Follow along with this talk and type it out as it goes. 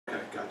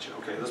got you.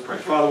 Okay, let's pray.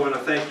 Father, I want to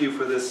thank you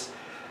for this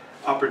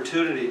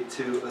opportunity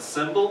to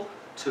assemble,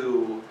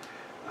 to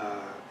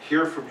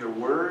hear from your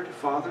word,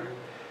 Father.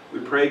 We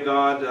pray,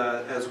 God,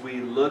 as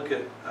we look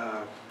at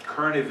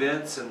current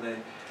events and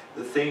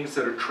the things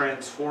that are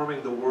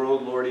transforming the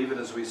world, Lord, even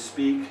as we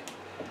speak,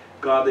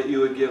 God, that you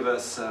would give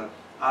us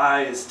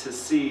eyes to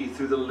see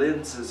through the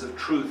lenses of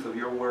truth of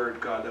your word,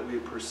 God, that we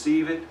would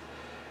perceive it,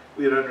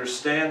 we would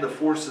understand the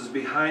forces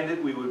behind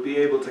it, we would be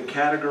able to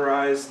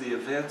categorize the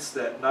events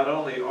that not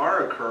only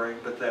are occurring,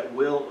 but that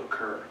will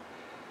occur.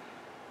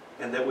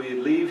 And that we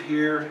would leave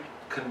here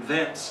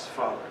convinced,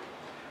 Father,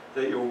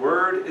 that your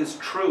word is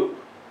true.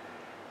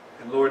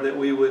 And Lord, that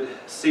we would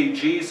see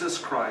Jesus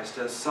Christ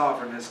as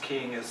sovereign, as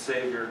King, as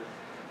Savior,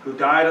 who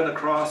died on the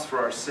cross for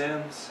our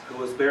sins, who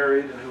was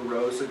buried, and who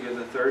rose again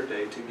the third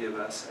day to give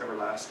us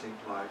everlasting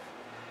life.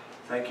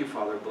 Thank you,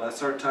 Father.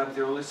 Bless our time with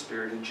the Holy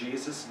Spirit. In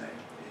Jesus' name,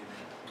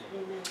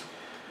 amen. Amen.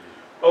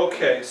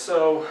 Okay,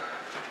 so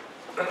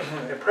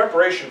in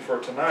preparation for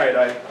tonight,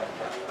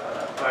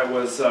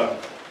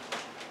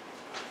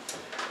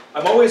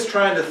 I'm always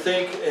trying to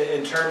think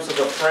in terms of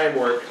a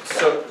framework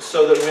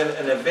so that when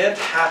an event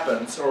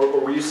happens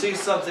or you see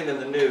something in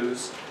the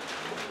news,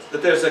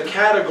 that there's a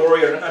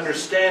category or an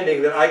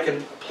understanding that I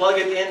can plug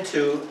it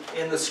into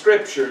in the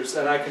Scriptures,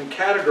 and I can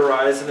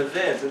categorize an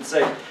event and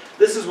say,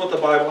 this is what the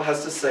Bible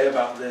has to say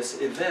about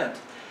this event.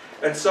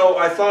 And so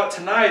I thought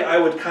tonight I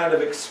would kind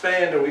of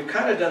expand, and we've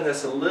kind of done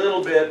this a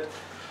little bit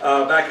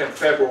back in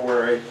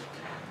February,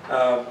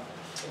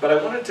 but I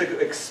wanted to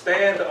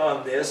expand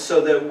on this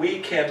so that we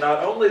can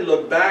not only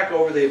look back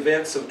over the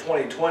events of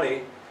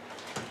 2020.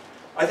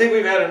 I think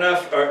we've had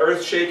enough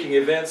earth-shaking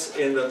events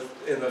in the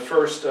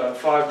first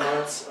 5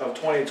 months of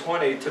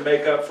 2020 to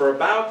make up for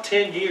about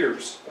 10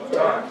 years of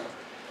time.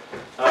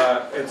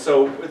 And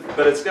so,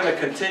 but it's going to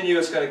continue.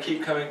 It's going to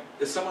keep coming.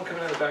 Is someone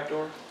coming in the back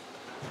door?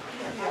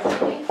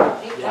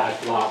 Yeah,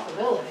 it's locked.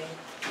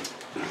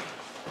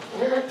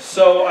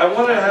 So I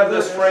want to have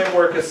this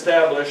framework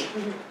established.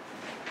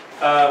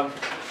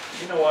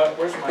 You know what?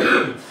 Where's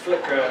my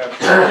flicker?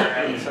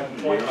 Some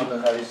point on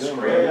the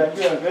screen. I'm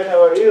doing good.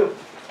 How are you?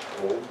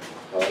 Cold,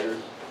 tired.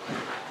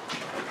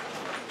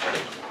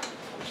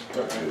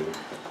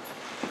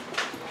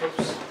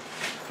 Oops.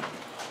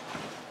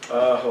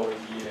 Oh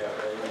yeah,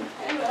 baby.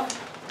 Hey, well,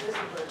 this is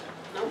the,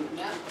 no,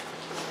 yeah.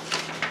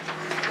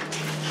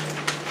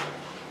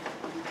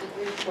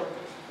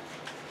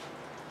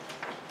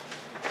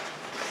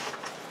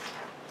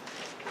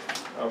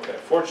 Okay,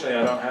 fortunately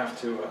I don't have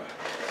to,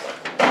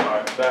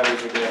 alright,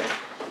 batteries are dead.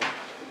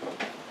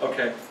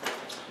 Okay.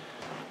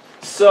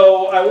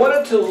 So I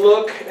wanted to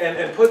look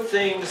and put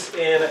things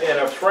in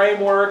a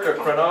framework, a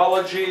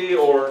chronology,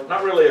 or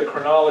not really a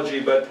chronology,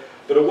 but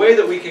a way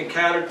that we can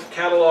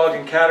catalog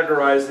and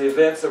categorize the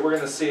events that we're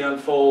going to see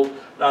unfold,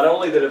 not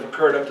only that have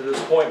occurred up to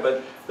this point,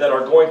 but that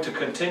are going to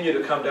continue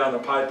to come down the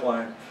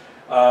pipeline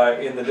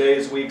in the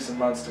days, weeks, and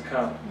months to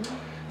come.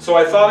 So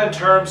I thought in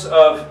terms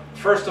of,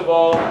 first of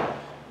all,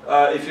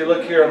 if you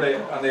look here on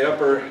the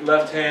upper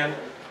left hand,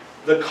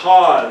 the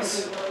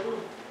cause,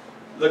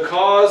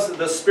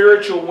 the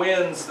spiritual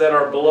winds that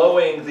are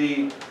blowing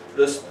the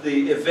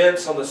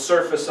events on the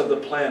surface of the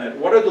planet.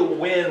 What are the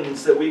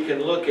winds that we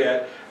can look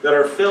at that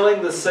are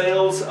filling the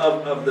sails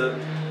of the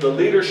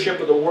leadership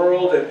of the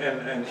world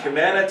and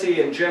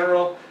humanity in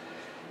general?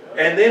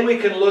 And then we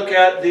can look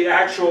at the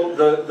actual,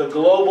 the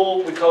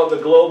global, we call it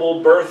the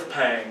global birth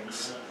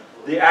pangs.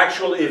 The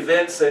actual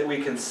events that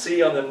we can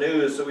see on the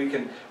news, that we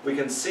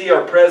can see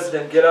our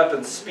president get up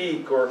and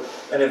speak, or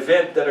an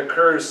event that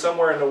occurs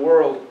somewhere in the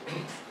world.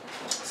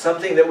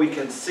 Something that we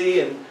can see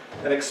and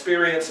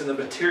experience in the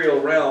material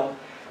realm.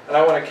 And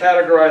I want to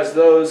categorize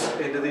those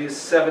into these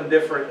 7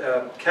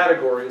 different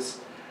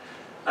categories.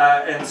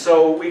 And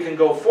so we can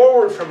go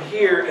forward from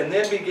here and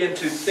then begin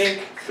to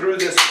think through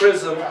this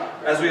prism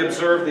as we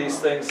observe these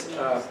things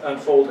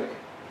unfolding.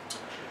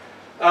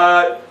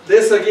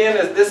 This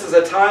is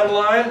a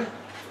timeline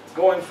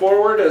going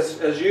forward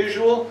as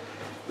usual.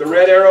 The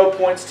red arrow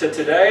points to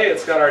today.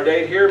 It's got our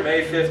date here,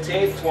 May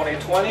 15th,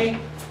 2020.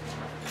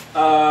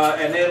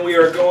 And then we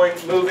are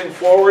moving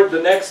forward.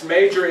 The next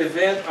major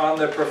event on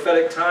the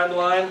prophetic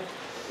timeline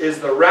is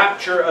the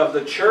rapture of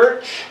the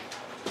church.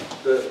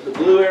 The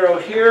blue arrow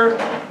here.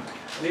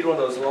 I need one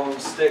of those long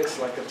sticks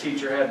like a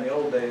teacher had in the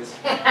old days.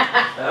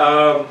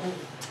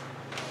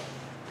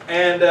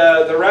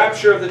 The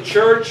rapture of the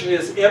church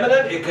is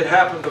imminent. It could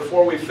happen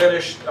before we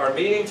finish our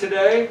meeting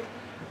today.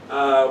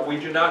 We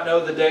do not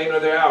know the day nor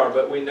the hour,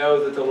 but we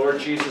know that the Lord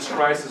Jesus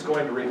Christ is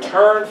going to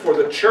return for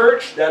the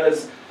church. That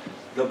is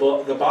the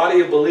body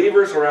of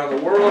believers around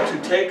the world, to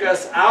take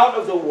us out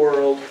of the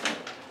world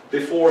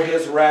before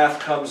His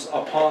wrath comes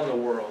upon the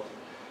world.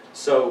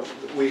 So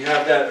we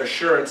have that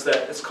assurance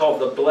that it's called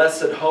the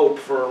blessed hope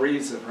for a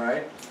reason,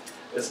 right?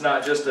 It's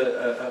not just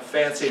a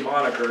fancy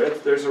moniker.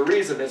 There's a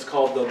reason it's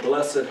called the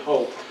blessed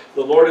hope.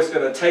 The Lord is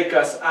going to take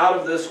us out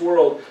of this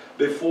world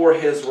before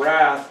His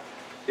wrath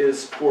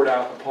is poured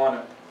out upon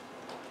it.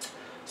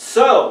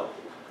 So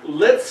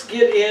let's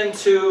get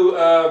into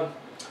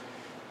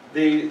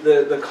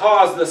the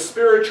cause, the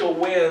spiritual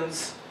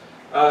winds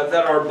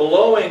that are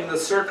blowing the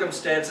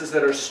circumstances,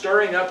 that are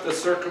stirring up the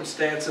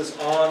circumstances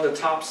on the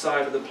top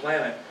side of the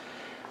planet.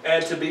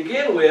 And to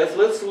begin with,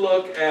 let's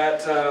look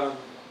at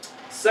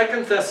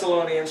 2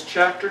 Thessalonians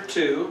chapter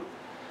 2,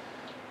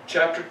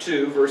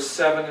 verse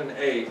 7 and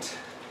 8.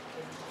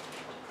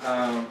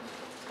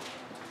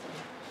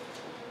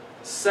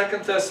 2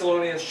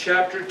 Thessalonians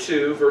chapter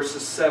 2,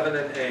 verses 7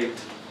 and 8.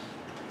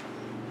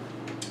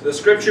 The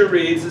scripture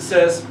reads, it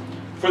says,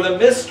 "For the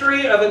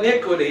mystery of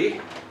iniquity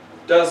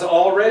does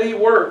already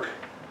work.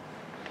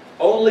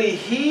 Only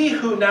he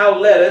who now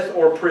letteth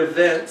or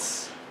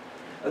prevents,"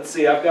 let's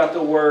see, I've got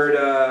the word,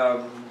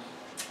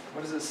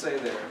 what does it say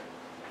there?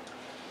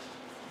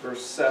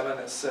 Verse 7,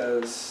 it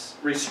says,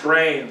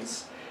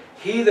 restrains.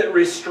 He that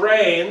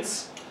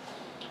restrains,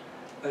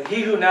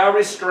 he who now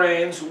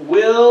restrains,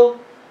 will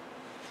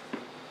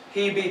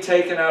he be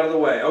taken out of the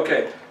way.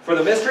 Okay, for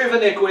the mystery of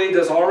iniquity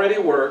does already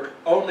work.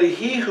 Only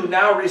he who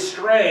now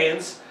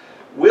restrains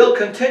will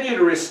continue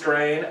to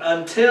restrain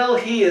until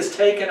he is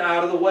taken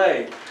out of the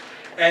way.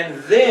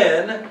 And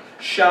then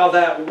shall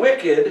that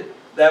wicked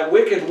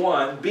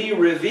one be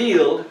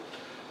revealed,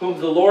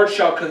 whom the Lord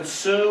shall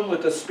consume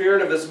with the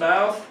spirit of his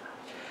mouth,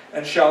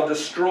 and shall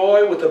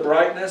destroy with the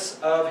brightness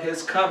of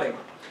his coming.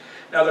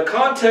 Now the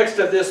context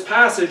of this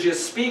passage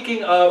is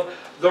speaking of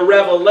the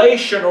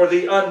revelation or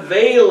the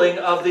unveiling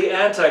of the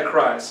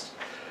Antichrist.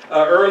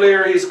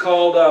 Earlier he's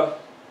called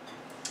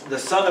the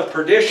son of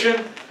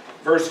perdition.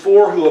 Verse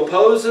 4, who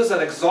opposes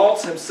and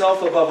exalts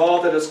himself above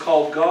all that is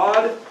called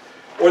God,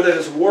 or that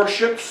is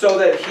worshipped, so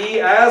that he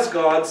as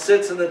God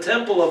sits in the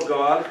temple of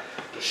God,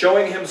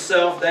 showing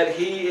himself that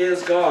he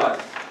is God.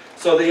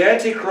 So the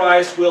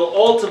Antichrist will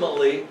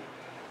ultimately,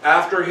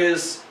 after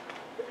his,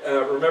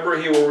 remember,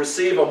 he will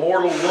receive a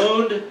mortal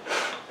wound,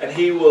 and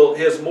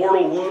his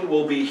mortal wound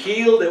will be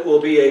healed. It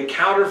will be a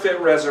counterfeit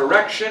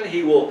resurrection.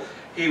 He will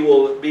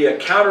be a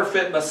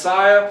counterfeit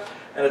Messiah.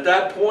 And at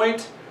that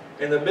point,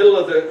 in the middle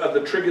of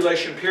the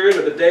tribulation period,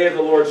 of the day of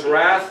the Lord's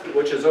wrath,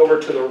 which is over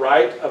to the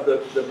right of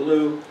the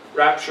blue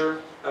rapture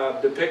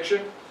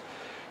depiction,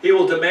 he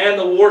will demand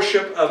the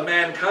worship of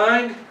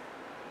mankind.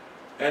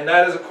 And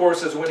that is, of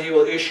course, is when he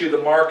will issue the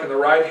mark in the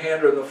right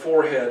hand or in the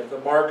forehead, the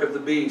mark of the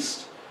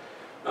beast.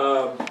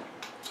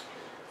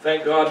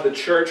 Thank God the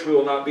church, we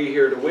will not be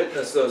here to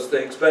witness those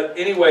things. But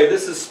anyway,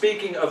 this is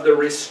speaking of the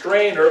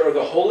restrainer, or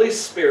the Holy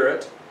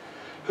Spirit,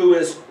 who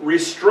is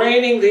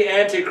restraining the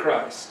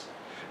Antichrist.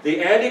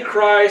 The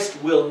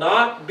Antichrist will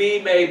not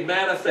be made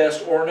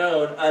manifest or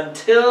known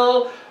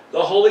until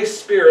the Holy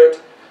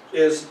Spirit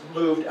is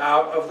moved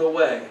out of the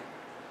way.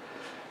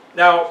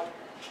 Now,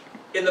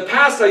 in the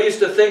past I used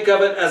to think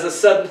of it as a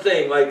sudden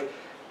thing, like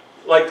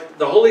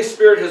the Holy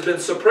Spirit has been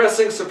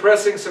suppressing,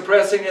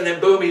 and then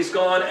boom, he's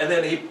gone, and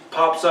then he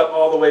pops up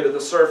all the way to the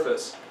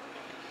surface.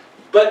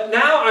 But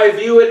now I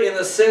view it in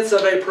the sense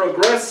of a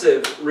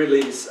progressive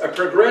release, a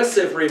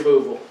progressive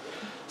removal.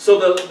 So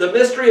the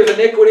mystery of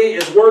iniquity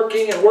is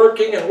working and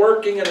working and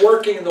working and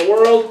working in the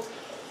world.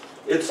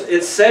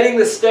 It's setting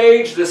the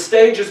stage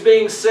is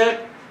being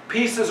set,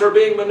 pieces are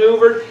being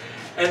maneuvered,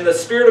 and the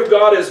Spirit of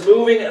God is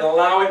moving and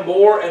allowing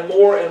more and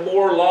more and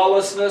more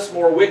lawlessness,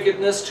 more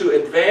wickedness to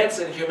advance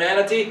in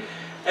humanity.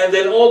 And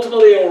then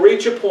ultimately it will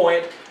reach a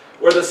point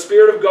where the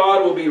Spirit of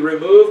God will be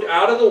removed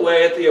out of the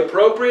way at the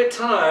appropriate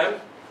time.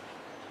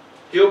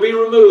 He'll be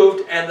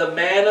removed, and the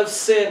man of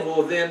sin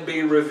will then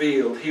be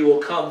revealed. He will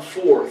come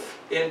forth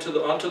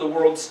onto the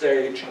world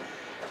stage,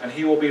 and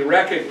he will be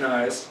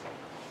recognized.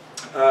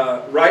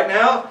 Right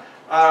now,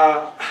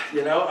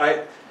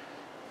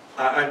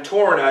 I'm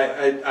torn.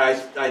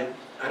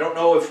 I don't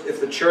know if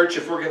the church,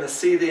 if we're going to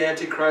see the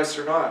Antichrist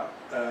or not,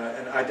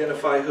 and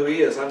identify who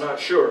he is. I'm not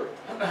sure.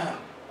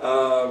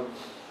 But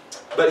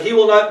he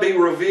will not be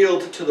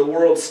revealed to the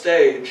world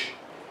stage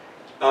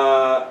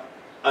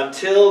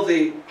until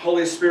the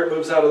Holy Spirit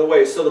moves out of the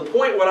way. So the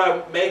point what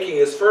I'm making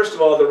is, first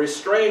of all, the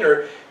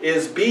restrainer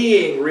is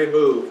being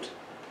removed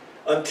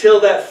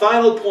until that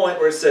final point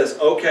where it says,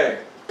 okay,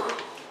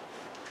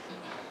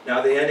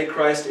 now the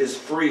Antichrist is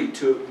free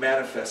to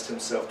manifest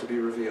himself, to be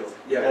revealed.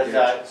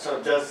 Yeah.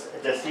 So does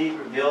he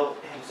reveal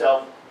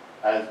himself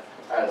as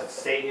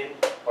Satan,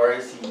 or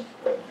is he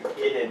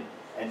hidden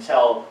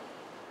until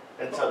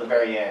the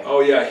very end? Oh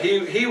yeah,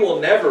 he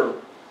will never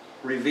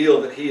reveal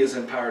that he is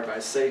empowered by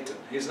Satan.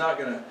 He's not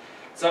gonna.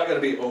 It's not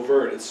going to be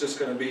overt. It's just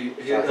going to be.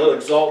 He'll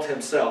exalt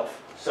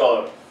himself.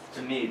 So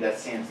to me, that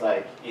seems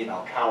like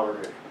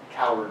cowardness.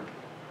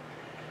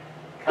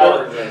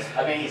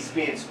 I mean, he's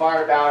being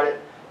smart about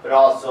it, but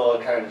also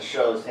it kind of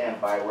shows him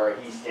by where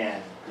he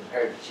stands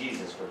compared to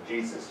Jesus, where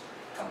Jesus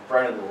in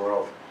front of the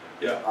world,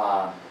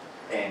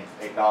 and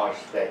acknowledge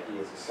that he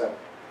is a son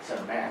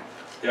of man.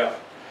 Yeah,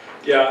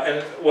 yeah,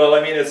 and well,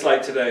 I mean, it's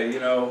like today,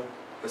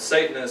 a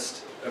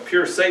Satanist, a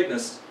pure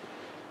Satanist,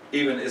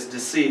 even is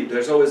deceived.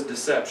 There's always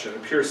deception. A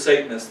pure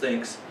Satanist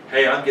thinks,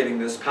 "Hey, I'm getting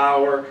this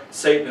power.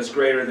 Satan is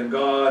greater than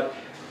God.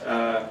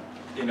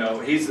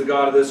 He's the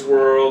God of this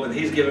world, and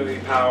he's giving me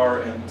power,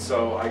 and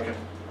so I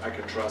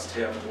can trust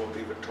him, and we'll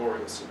be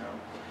victorious."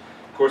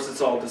 Of course,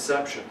 it's all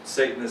deception.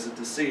 Satan is a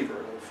deceiver,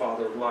 the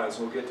father of lies.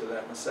 We'll get to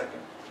that in a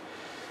second.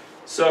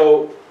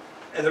 So,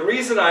 and the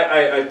reason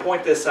I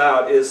point this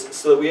out is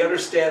so that we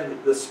understand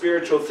the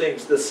spiritual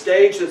things. The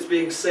stage that's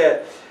being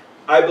set,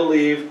 I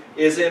believe,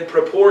 is in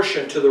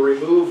proportion to the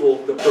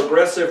removal, the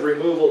progressive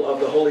removal of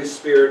the Holy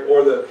Spirit,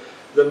 or the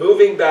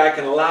moving back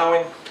and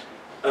allowing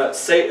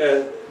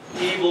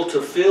evil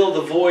to fill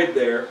the void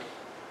there.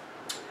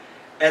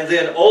 And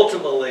then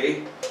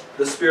ultimately,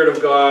 the Spirit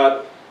of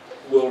God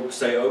will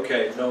say,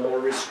 okay, no more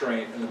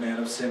restraint, and the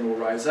man of sin will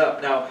rise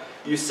up. Now,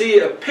 you see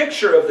a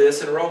picture of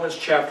this in Romans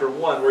chapter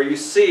 1, where you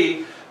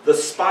see the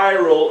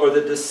spiral or the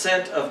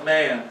descent of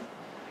man.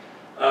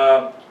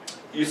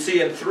 You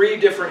see in 3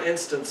 different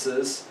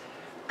instances,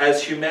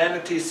 as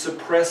humanity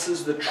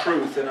suppresses the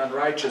truth and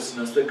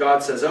unrighteousness, that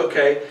God says,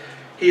 okay,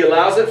 He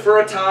allows it for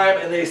a time,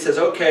 and then He says,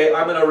 okay,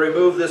 I'm going to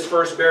remove this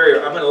first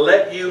barrier. I'm going to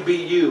let you be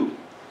you.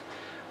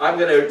 I'm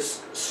going to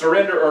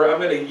surrender, or I'm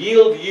going to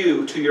yield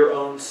you to your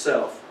own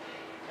self.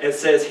 It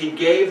says He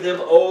gave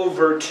them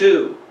over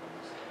to.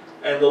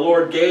 And the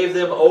Lord gave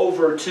them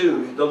over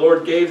to. The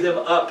Lord gave them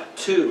up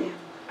to.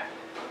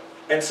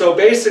 And so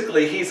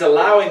basically He's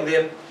allowing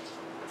them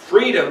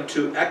freedom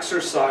to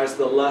exercise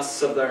the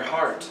lusts of their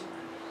heart.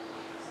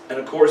 And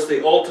of course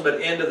the ultimate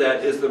end of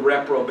that is the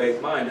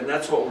reprobate mind. And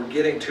that's what we're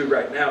getting to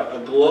right now. A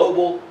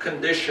global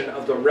condition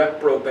of the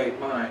reprobate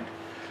mind.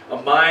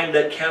 A mind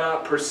that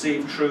cannot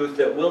perceive truth,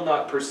 that will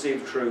not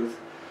perceive truth.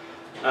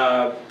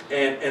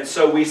 And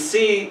so we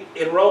see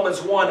in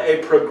Romans 1 a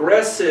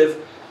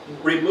progressive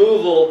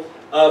removal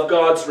of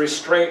God's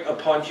restraint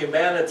upon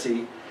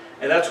humanity.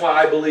 And that's why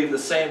I believe the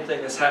same thing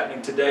is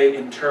happening today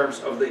in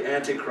terms of the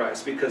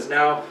Antichrist. Because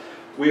now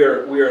we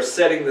are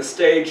setting the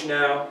stage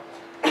now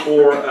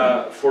for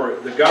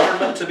the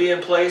government to be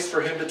in place,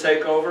 for him to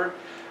take over.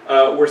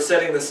 We're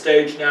setting the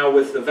stage now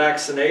with the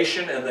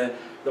vaccination and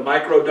the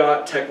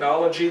microdot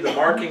technology, the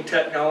marking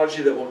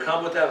technology that will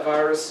come with that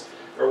virus,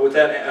 or with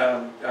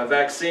that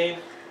vaccine.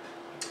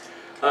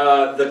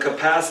 The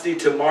capacity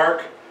to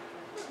mark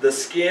the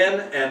skin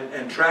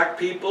and track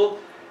people.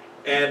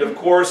 And of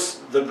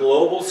course, the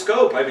global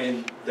scope. I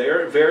mean,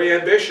 they're very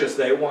ambitious.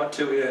 They want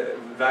to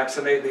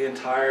vaccinate the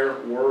entire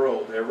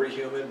world, every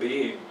human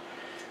being.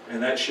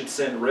 And that should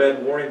send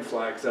red warning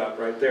flags out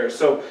right there.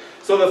 So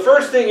the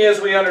first thing is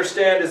we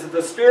understand is that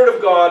the Spirit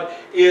of God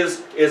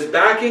is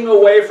backing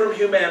away from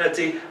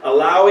humanity,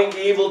 allowing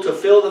evil to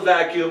fill the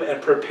vacuum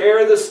and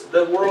prepare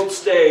the world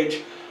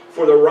stage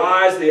for the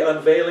rise, the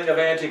unveiling of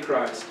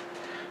Antichrist.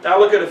 Now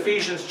look at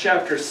Ephesians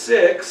chapter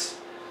 6,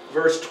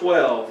 verse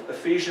 12.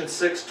 Ephesians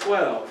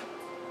 6:12.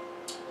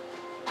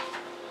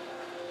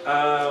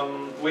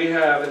 We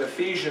have in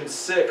Ephesians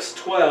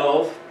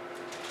 6:12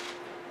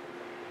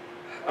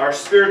 our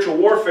spiritual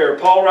warfare.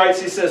 Paul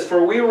writes, he says,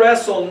 "For we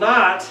wrestle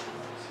not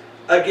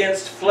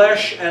against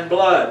flesh and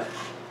blood,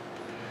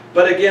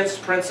 but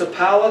against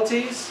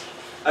principalities,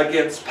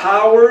 against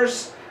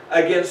powers,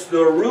 against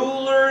the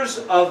rulers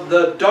of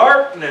the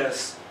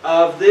darkness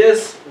of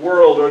this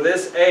world," or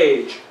this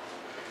age.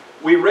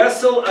 We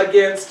wrestle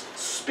against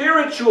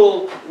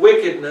spiritual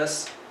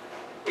wickedness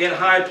in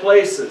high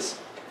places.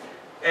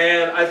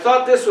 And I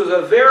thought this was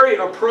a very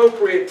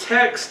appropriate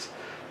text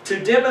to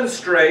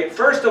demonstrate,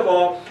 first of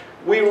all,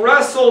 we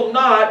wrestle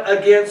not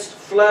against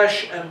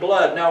flesh and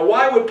blood. Now,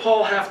 why would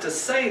Paul have to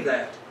say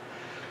that?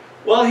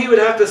 Well, he would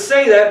have to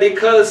say that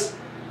because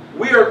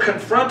we are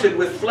confronted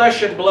with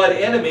flesh and blood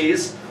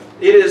enemies.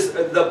 It is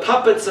the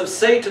puppets of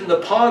Satan, the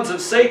pawns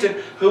of Satan,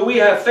 who we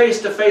have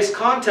face-to-face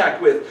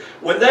contact with.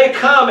 When they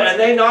come and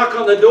they knock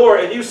on the door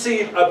and you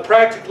see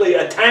practically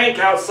a tank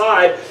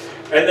outside,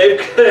 and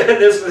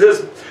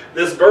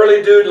this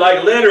burly dude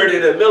like Leonard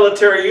in a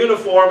military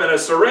uniform and a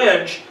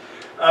syringe,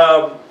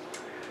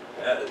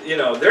 you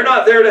know, they're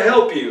not there to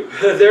help you.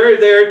 They're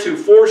there to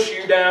force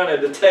you down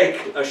and to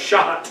take a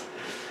shot.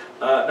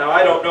 Now,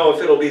 I don't know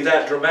if it'll be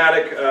that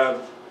dramatic,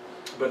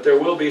 but there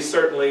will be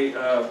certainly,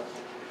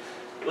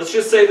 let's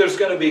just say there's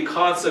going to be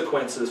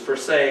consequences for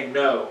saying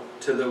no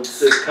to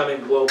this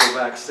coming global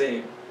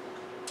vaccine.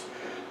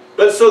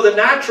 But so the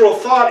natural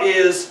thought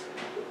is,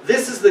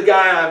 this is the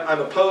guy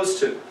I'm opposed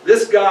to.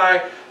 This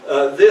guy,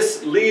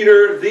 this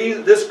leader,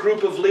 this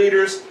group of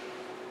leaders,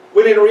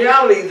 when in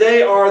reality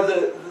they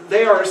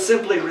are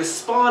simply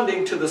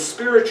responding to the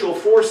spiritual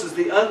forces,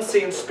 the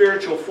unseen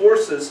spiritual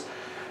forces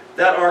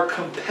that are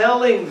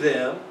compelling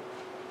them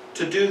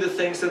to do the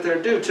things that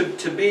they're doing,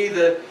 to be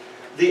the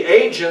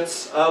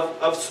agents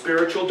of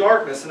spiritual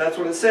darkness. And that's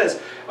what it says.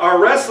 Our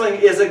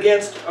wrestling is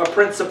against a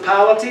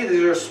principality.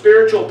 These are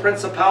spiritual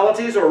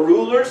principalities or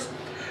rulers.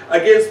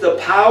 Against the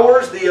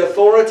powers, the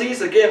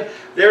authorities. Again,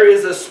 there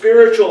is a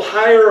spiritual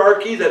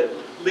hierarchy that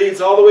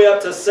leads all the way up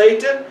to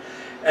Satan.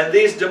 And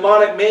these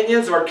demonic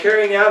minions are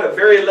carrying out at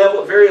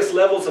various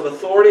levels of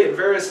authority and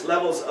various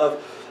levels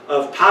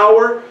of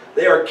power.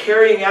 They are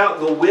carrying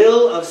out the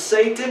will of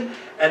Satan,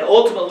 and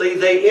ultimately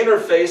they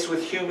interface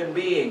with human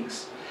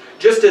beings.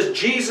 Just as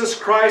Jesus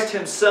Christ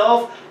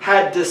Himself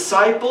had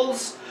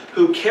disciples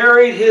who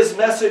carried His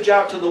message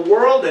out to the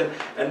world,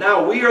 and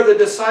now we are the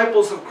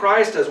disciples of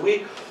Christ as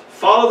we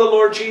follow the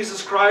Lord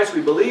Jesus Christ,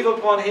 we believe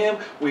upon Him,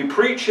 we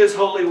preach His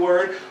holy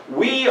word,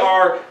 we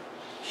are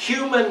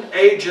human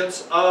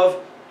agents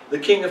of the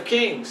King of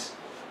Kings.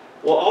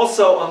 Well,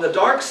 also on the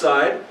dark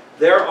side,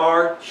 there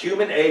are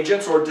human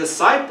agents or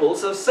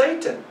disciples of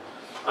Satan.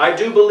 I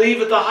do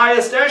believe at the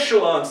highest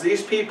echelons,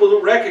 these people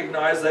who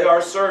recognize they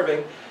are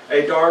serving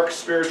a dark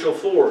spiritual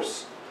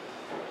force.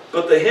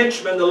 But the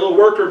henchmen, the little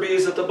worker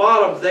bees at the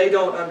bottom, they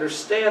don't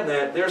understand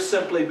that. They're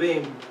simply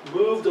being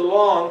moved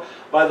along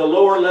by the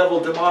lower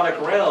level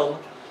demonic realm,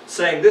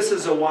 saying this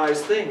is a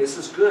wise thing, this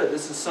is good,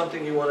 this is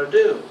something you want to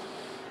do,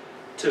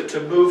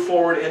 to move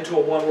forward into a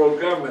one world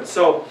government.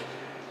 So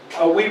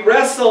we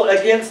wrestle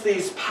against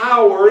these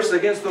powers,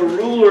 against the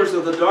rulers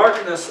of the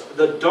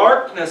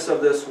darkness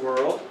of this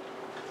world.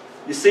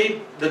 You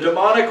see, the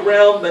demonic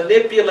realm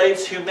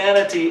manipulates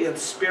humanity in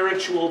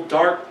spiritual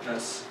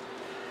darkness.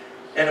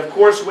 And of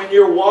course, when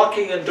you're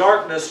walking in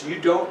darkness, you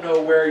don't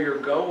know where you're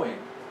going.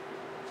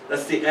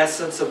 That's the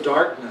essence of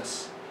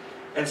darkness.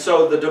 And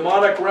so the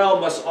demonic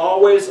realm must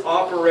always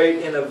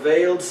operate in a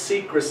veiled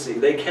secrecy.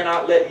 They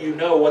cannot let you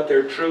know what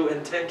their true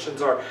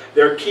intentions are.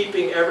 They're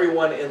keeping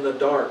everyone in the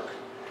dark.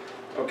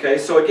 Okay,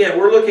 so again,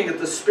 we're looking at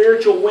the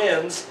spiritual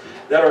winds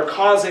that are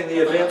causing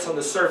the events on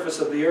the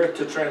surface of the earth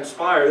to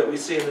transpire that we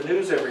see in the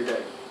news every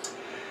day.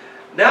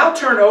 Now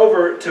turn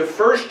over to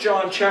 1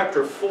 John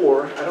chapter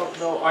 4. I don't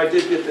know, I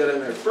did get that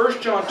in there.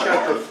 1 John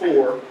chapter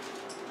 4.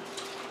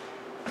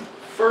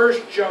 1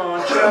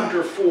 John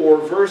chapter 4,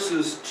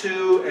 verses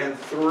 2 and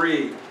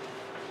 3.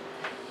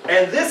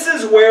 And this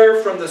is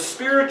where from the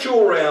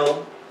spiritual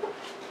realm,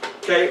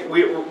 okay,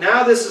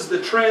 now this is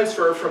the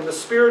transfer from the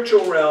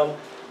spiritual realm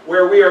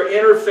where we are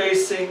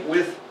interfacing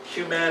with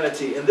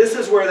humanity. And this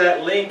is where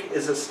that link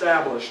is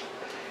established.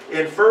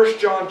 In 1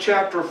 John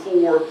chapter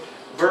 4,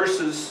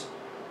 verses,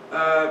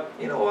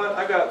 you know what,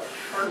 I got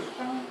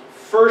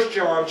 1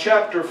 John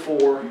chapter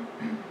 4,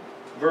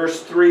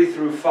 verse 3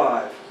 through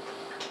 5.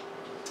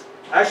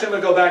 Actually, I'm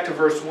going to go back to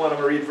verse 1. I'm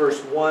going to read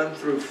verse 1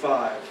 through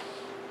 5.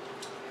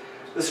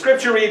 The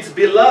scripture reads,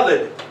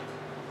 Beloved,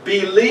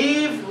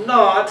 believe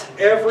not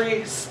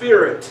every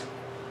spirit.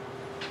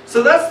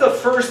 So that's the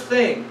first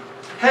thing.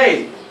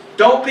 Hey,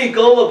 don't be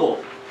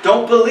gullible.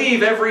 Don't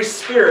believe every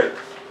spirit.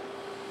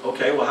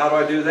 Okay, well, how do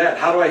I do that?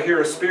 How do I hear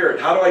a spirit?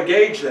 How do I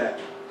gauge that?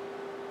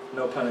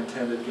 No pun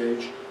intended,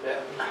 gauge.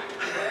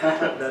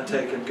 Yeah. None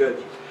taken, good.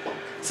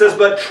 It says,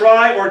 but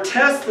try or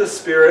test the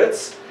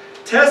spirits,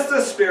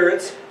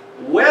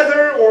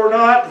 whether or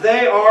not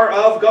they are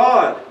of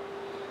God.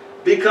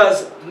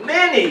 Because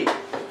many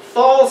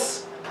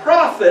false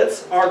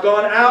prophets are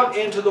gone out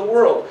into the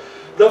world.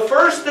 The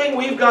first thing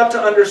we've got to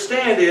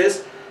understand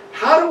is,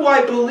 how do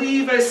I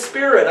believe a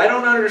spirit? I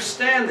don't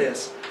understand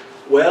this.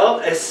 Well,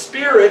 a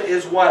spirit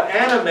is what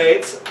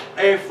animates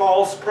a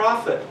false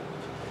prophet.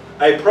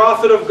 A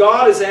prophet of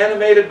God is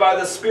animated by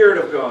the Spirit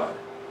of God.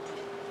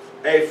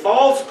 A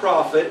false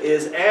prophet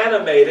is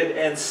animated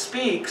and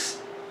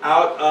speaks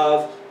out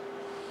of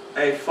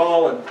a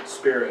fallen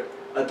spirit,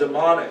 a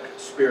demonic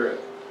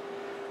spirit.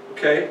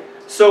 Okay?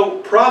 So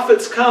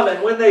prophets come,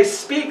 and when they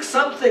speak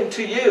something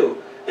to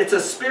you, it's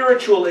a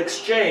spiritual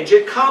exchange.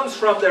 It comes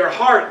from their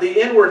heart, the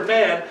inward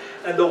man,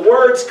 and the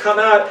words come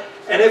out.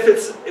 And if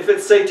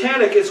it's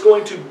satanic, it's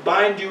going to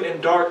bind you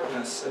in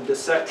darkness and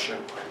deception.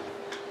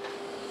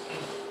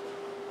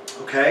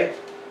 Okay?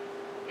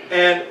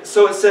 And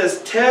so it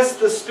says, test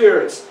the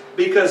spirits.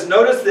 Because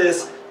notice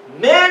this,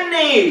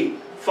 many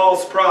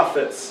false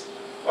prophets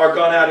are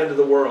gone out into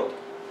the world.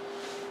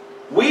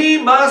 We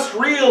must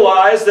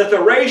realize that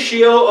the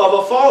ratio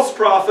of a false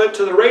prophet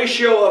to the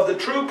ratio of the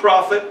true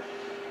prophet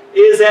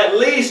is at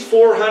least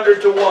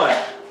 400 to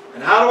 1.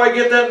 And how do I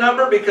get that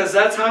number? Because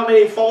that's how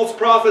many false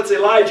prophets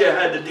Elijah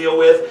had to deal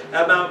with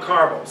at Mount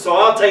Carmel. So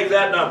I'll take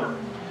that number.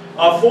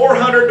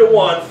 400 to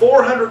 1,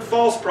 400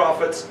 false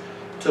prophets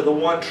to the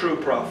one true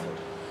prophet.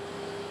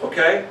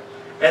 Okay?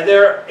 And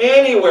they're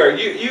anywhere.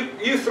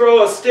 You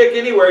throw a stick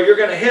anywhere, you're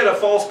going to hit a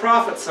false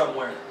prophet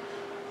somewhere.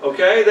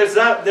 Okay?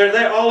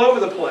 They're all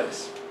over the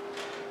place.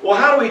 Well,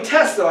 how do we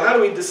test though? How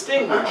do we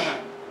distinguish?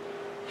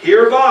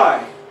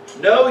 Hereby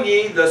know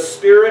ye the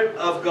Spirit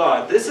of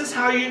God. This is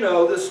how you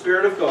know the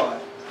Spirit of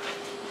God.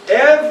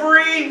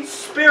 Every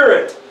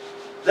spirit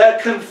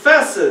that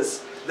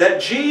confesses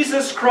that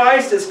Jesus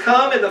Christ is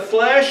come in the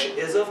flesh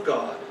is of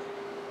God.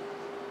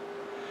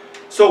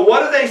 So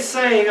what are they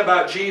saying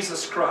about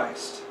Jesus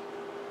Christ?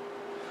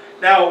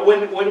 Now,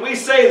 when we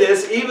say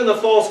this, even the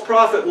false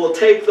prophet will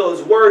take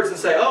those words and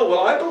say, oh,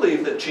 well, I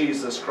believe that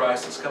Jesus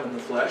Christ has come in the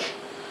flesh.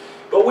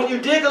 But when you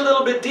dig a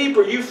little bit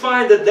deeper, you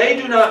find that they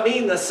do not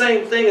mean the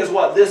same thing as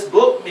what this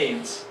book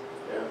means.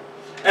 Yeah.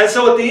 And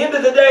so at the end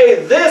of the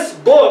day, this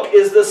book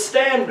is the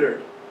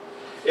standard.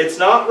 It's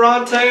not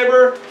Ron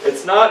Tabor.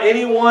 It's not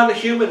any one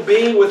human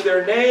being with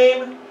their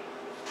name.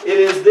 It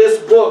is this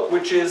book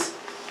which is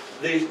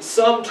the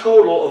sum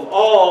total of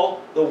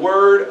all the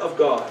Word of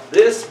God.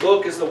 This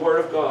book is the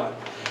Word of God.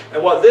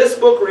 And what this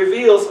book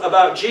reveals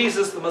about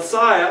Jesus the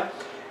Messiah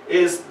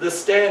is the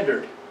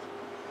standard.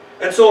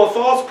 And so a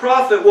false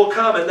prophet will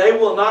come and they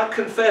will not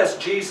confess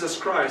Jesus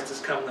Christ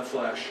has come in the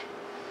flesh.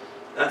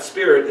 That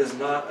spirit is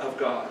not of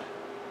God.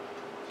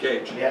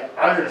 Gage. Yeah,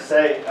 I was going to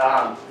say,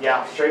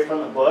 yeah, straight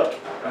from the book.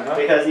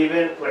 Because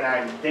even when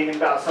I'm thinking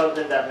about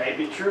something that may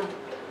be true,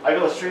 I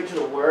go straight to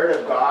the Word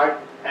of God,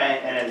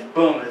 and it's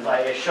boom. It's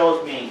like it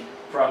shows me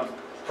from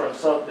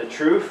the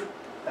truth,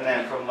 and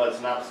then from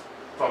what's not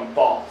from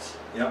false.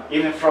 Yep.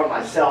 Even from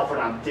myself when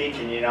I'm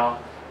thinking, you know,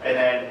 and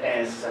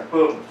it's just like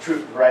boom,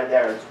 truth right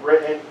there. It's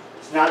written.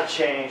 It's not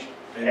changed,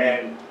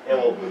 and it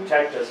will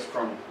protect us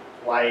from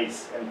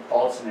lies and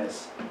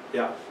falseness.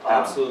 Yeah,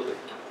 absolutely.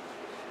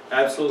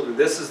 Absolutely.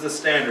 This is the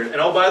standard. And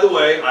oh, by the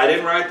way, I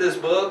didn't write this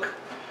book.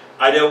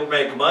 I don't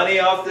make money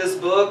off this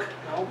book.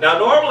 Now,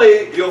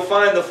 normally, you'll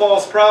find the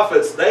false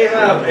prophets, they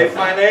have a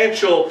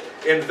financial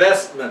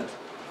investment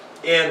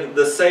in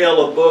the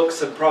sale of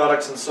books and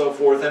products and so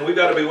forth. And we've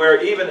got to be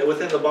aware, even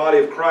within the body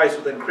of Christ,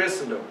 within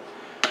Christendom,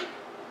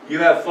 you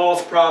have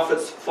false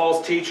prophets,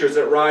 false teachers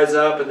that rise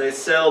up and they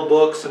sell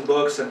books and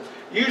books. And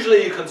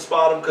usually you can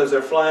spot them because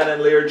they're flying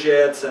in Lear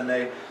jets and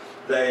they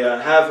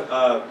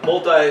have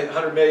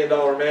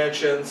multi-$100-million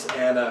mansions,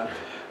 and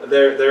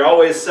they're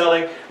always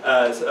selling.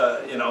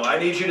 You know, I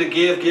need you to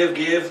give.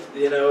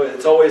 You know,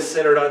 it's always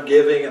centered on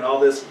giving and all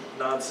this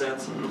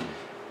nonsense.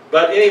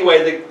 But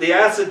anyway, the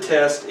acid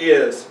test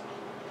is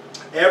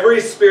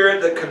every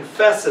spirit that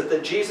confesseth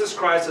that Jesus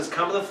Christ has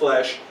come in the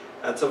flesh,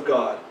 that's of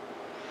God.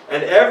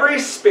 And every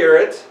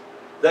spirit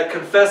that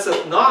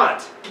confesseth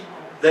not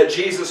that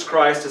Jesus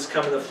Christ has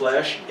come in the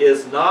flesh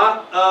is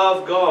not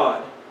of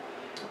God.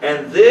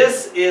 And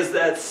this is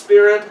that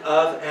spirit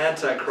of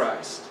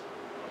Antichrist.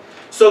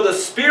 So the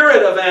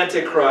spirit of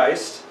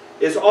Antichrist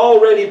is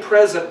already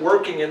present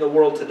working in the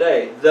world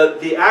today.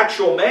 The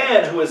actual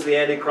man who is the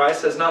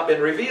Antichrist has not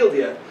been revealed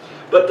yet.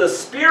 But the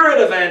spirit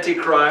of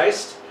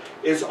Antichrist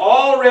is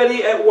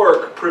already at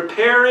work,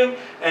 preparing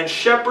and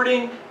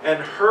shepherding and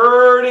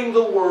herding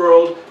the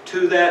world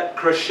to that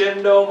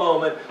crescendo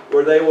moment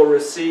where they will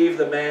receive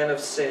the man of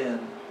sin.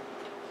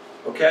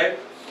 Okay?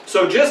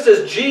 So just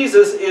as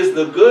Jesus is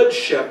the good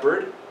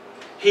shepherd,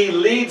 He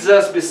leads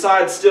us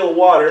beside still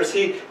waters,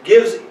 He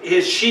gives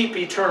His sheep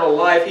eternal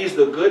life, He's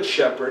the good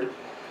shepherd.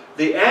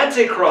 The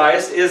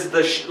Antichrist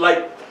is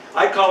like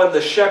I call him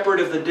the shepherd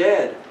of the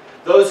dead.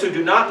 Those who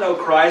do not know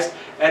Christ,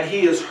 and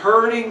he is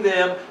herding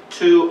them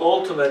to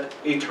ultimate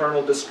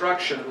eternal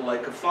destruction in the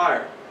lake of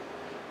fire.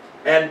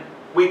 And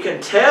we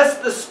can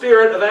test the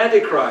spirit of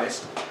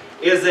Antichrist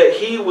is that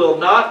he will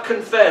not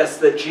confess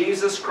that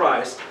Jesus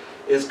Christ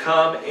is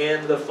come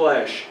in the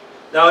flesh.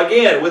 Now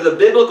again, with a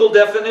biblical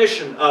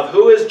definition of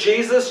who is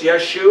Jesus,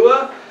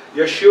 Yeshua,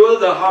 the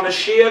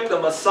Hamashiach, the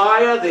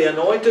Messiah, the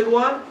Anointed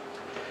One,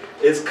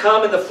 is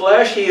come in the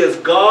flesh. He is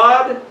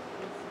God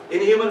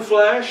in human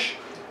flesh.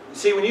 You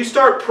see, when you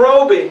start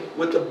probing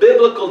with the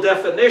biblical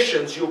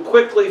definitions, you'll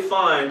quickly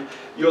find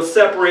you'll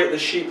separate the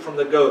sheep from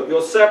the goat.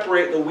 You'll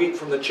separate the wheat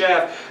from the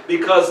chaff,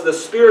 because the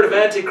spirit of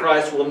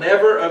Antichrist will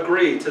never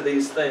agree to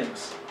these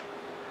things.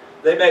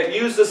 They may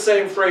use the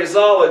same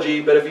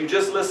phraseology, but if you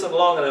just listen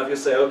long enough, you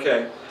say,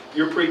 okay,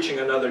 you're preaching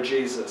another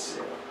Jesus.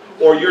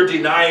 Or you're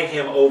denying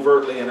Him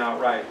overtly and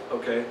outright.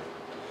 Okay?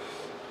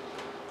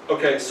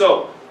 Okay,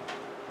 so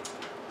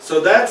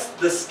that's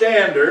the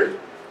standard.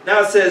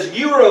 Now it says,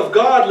 you are of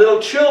God, little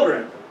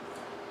children.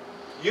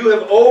 You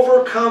have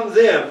overcome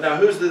them. Now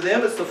who's the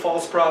them? It's the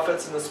false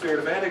prophets and the spirit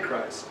of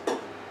Antichrist.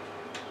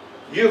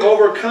 You have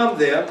overcome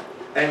them,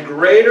 and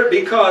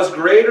because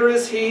greater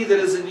is He that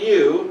is in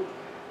you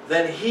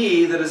than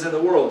he that is in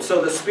the world.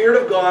 So the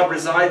Spirit of God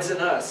resides in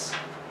us.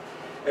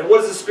 And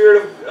what does the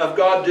Spirit of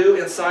God do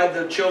inside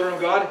the children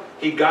of God?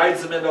 He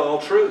guides them into all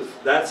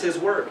truth. That's His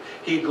work.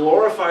 He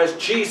glorifies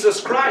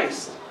Jesus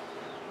Christ.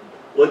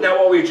 Wasn't that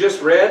what we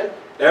just read?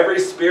 Every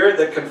spirit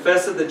that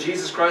confesseth that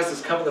Jesus Christ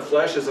has come in the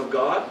flesh is of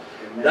God.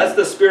 Amen. That's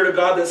the Spirit of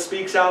God that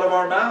speaks out of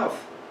our mouth.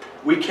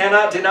 We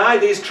cannot deny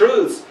these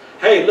truths.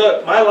 Hey,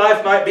 look, my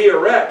life might be a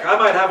wreck. I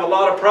might have a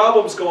lot of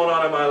problems going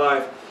on in my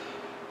life.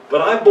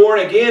 But I'm born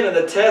again, and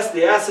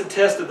the acid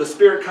test of the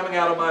Spirit coming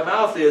out of my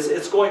mouth is,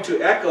 it's going to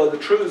echo the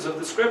truths of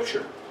the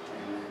Scripture.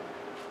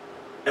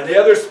 And the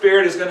other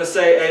spirit is going to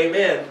say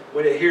amen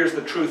when it hears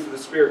the truth of the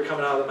Spirit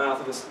coming out of the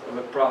mouth of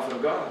a prophet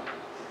of God.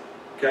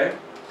 Okay?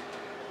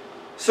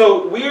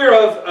 So we're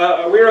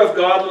of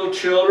God, little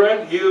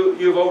children.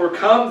 You've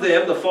overcome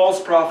them, the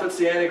false prophets,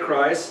 the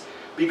Antichrist,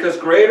 because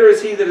greater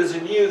is He that is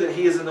in you than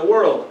he is in the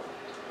world.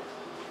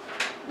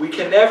 We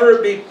can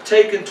never be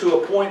taken to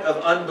a point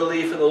of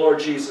unbelief in the Lord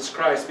Jesus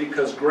Christ,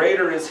 because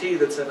greater is He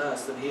that's in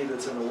us than he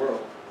that's in the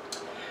world.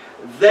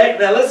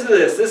 Now listen to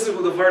this. This is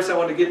the verse I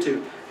want to get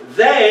to.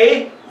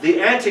 They,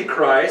 the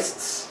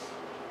Antichrists,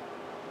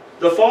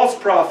 the false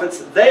prophets,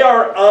 they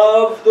are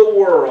of the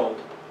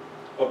world.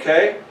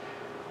 Okay?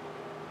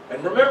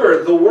 And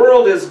remember, the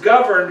world is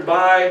governed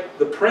by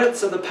the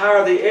prince of the power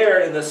of the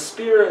air and the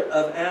spirit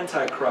of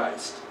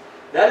Antichrist.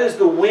 That is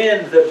the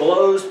wind that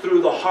blows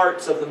through the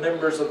hearts of the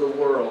members of the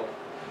world.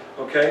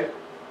 Okay?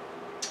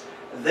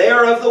 They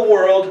are of the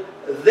world,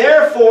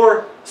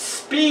 therefore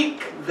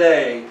speak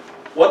they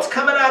What's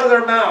coming out of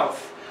their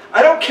mouth?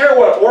 I don't care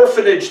what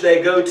orphanage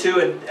they go to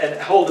and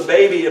hold a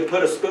baby and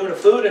put a spoon of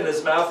food in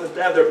his mouth and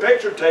have their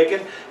picture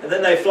taken, and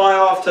then they fly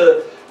off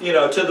to,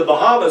 to the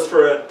Bahamas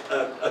for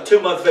a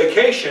 2-month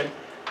vacation.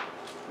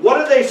 What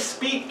are they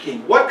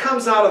speaking? What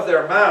comes out of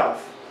their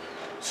mouth?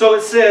 So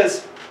it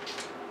says,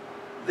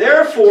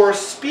 therefore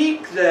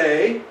speak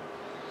they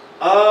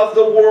of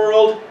the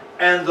world,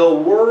 and the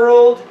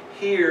world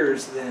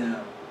hears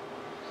them.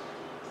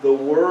 The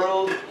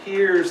world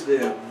hears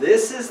them.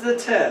 This is the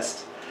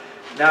test.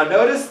 Now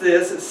notice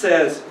this, it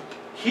says,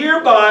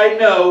 hereby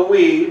know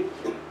we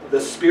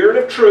the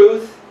spirit of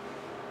truth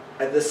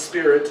and the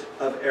spirit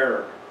of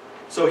error.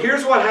 So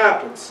here's what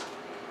happens.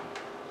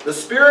 The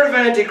spirit of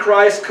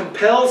Antichrist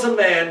compels a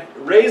man,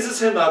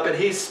 raises him up, and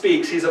he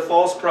speaks. He's a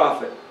false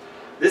prophet.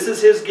 This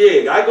is his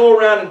gig. I go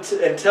around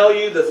and tell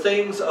you the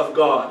things of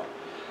God.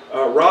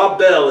 Rob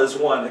Bell is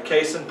one, a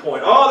case in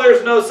point. Oh,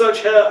 there's no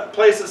such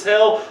place as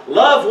hell.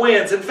 Love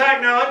wins. In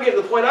fact, now I'm getting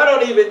to the point I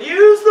don't even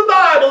use the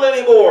Bible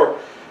anymore.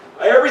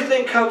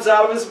 Everything comes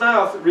out of his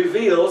mouth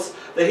reveals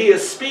that he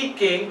is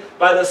speaking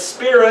by the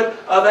spirit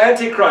of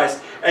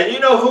Antichrist. And you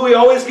know who he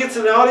always gets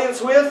an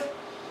audience with?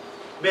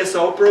 Miss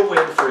Oprah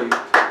Winfrey.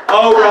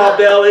 Oh, Rob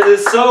Bell, it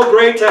is so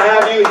great to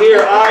have you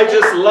here. I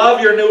just love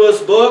your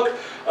newest book.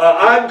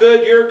 I'm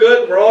good, you're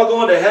good, and we're all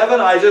going to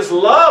heaven. I just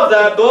love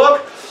that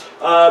book.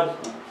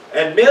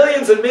 And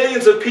millions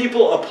of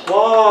people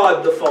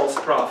applaud the false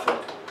prophet.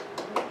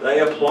 They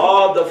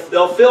applaud,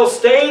 they'll fill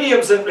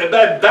stadiums and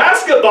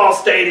basketball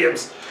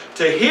stadiums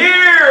to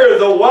hear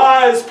the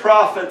wise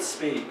prophet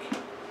speak.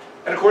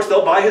 And of course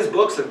they'll buy his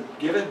books and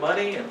give him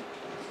money and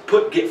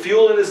get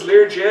fuel in his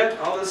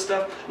Learjet, all this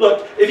stuff.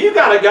 Look, if you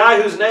got a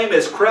guy whose name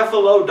is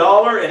Creflo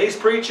Dollar and he's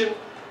preaching,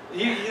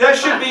 that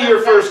should be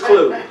your first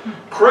clue.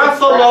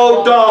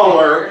 Creflo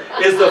Dollar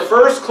is the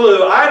first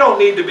clue. I don't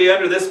need to be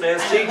under this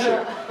man's teaching.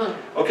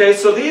 Okay,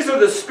 so these are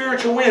the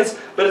spiritual winds,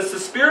 but it's the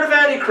spirit of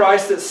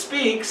Antichrist that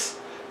speaks.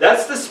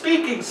 That's the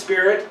speaking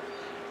spirit.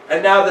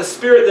 And now the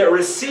spirit that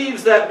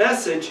receives that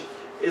message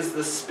is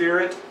the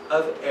spirit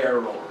of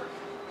error.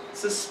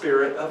 It's the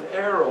spirit of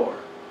error.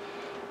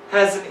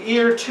 Has an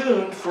ear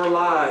tuned for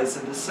lies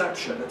and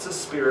deception. It's a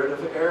spirit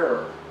of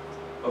error.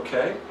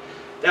 Okay?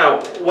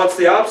 Now, what's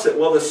the opposite?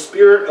 Well, the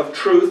spirit of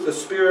truth, the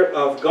spirit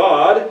of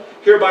God.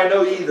 Hereby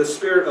know ye the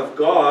spirit of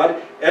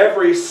God.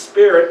 Every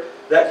spirit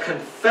that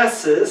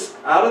confesses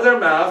out of their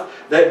mouth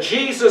that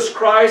Jesus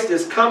Christ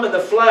is come in the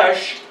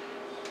flesh,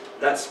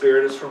 that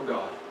spirit is from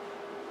God.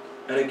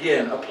 And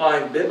again,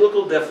 applying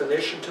biblical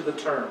definition to the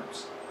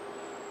terms.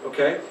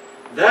 Okay?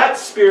 That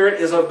spirit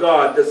is of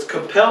God that's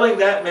compelling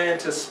that man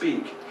to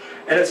speak.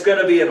 And it's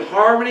going to be in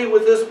harmony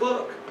with this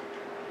book.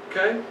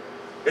 Okay?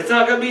 It's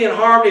not going to be in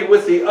harmony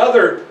with the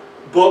other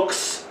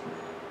books,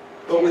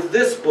 but with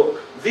this book,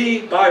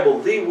 the Bible,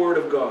 the Word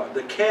of God,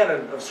 the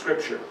canon of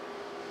Scripture.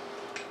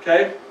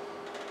 Okay?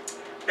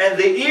 And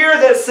the ear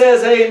that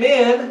says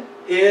amen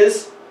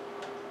is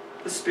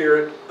the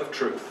spirit of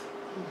truth.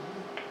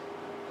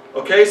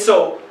 Okay,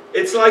 so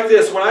it's like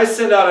this. When I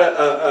send out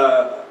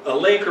a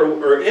link,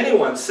 or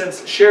anyone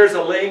shares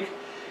a link,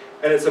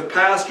 and it's a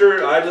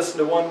pastor, I listened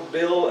to one,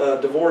 Bill,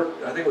 I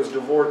think it was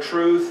Devore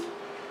Truth.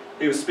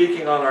 He was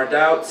speaking on our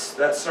doubts,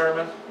 that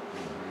sermon.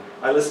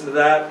 I listened to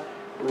that.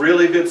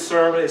 Really good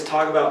sermon. He's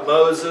talking about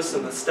Moses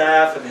and the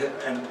staff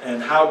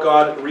and how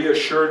God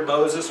reassured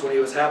Moses when he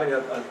was having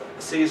a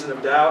season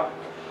of doubt.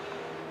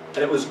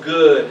 And it was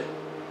good.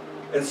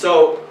 And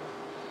so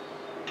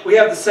we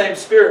have the same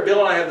spirit. Bill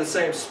and I have the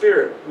same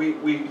spirit.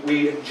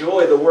 We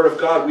enjoy the Word of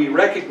God. We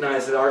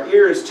recognize it. Our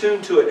ear is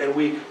tuned to it, and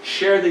we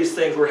share these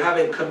things. We're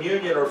having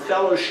communion or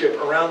fellowship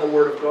around the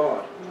Word of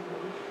God.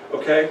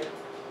 Okay?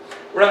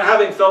 We're not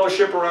having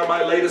fellowship around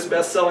my latest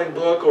best-selling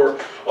book, or,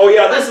 oh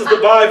yeah, this is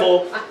the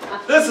Bible.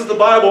 This is the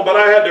Bible, but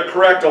I had to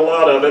correct a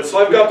lot of it. So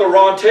I've got the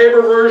Ron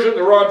Tabor version. The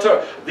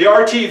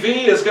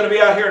RTV is going to be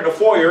out here in the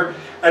foyer.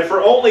 And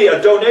for only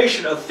a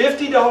donation of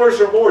 $50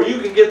 or more, you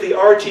can get the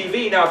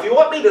RTV. Now, if you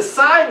want me to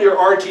sign your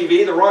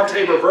RTV, the Ron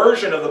Tabor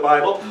version of the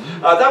Bible,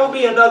 that will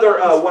be another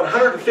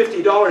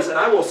 $150, and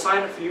I will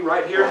sign it for you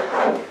right here.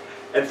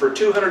 And for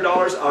 $200,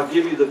 I'll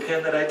give you the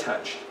pen that I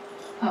touched.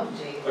 Oh,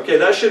 gee. Okay,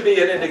 that should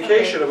be an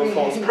indication of a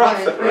false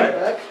prophet,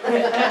 right?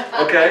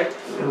 Okay?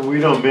 We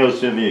don't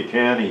miss any of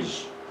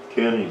Kenny's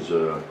programs,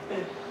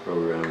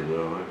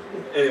 though.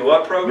 Any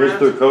what programs?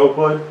 Mr.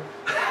 Copeland?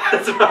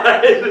 That's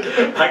right.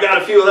 I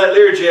got a few of that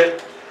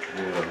Learjet.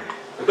 Yeah.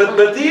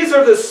 But these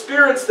are the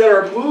spirits that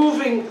are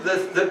moving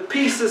the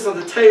pieces of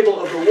the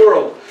table of the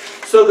world.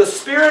 So the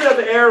spirit of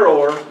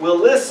error will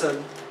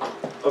listen,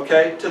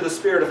 okay, to the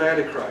spirit of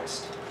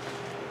Antichrist.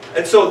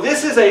 And so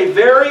this is a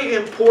very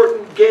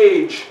important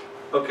gauge,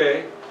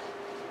 okay?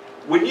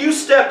 When you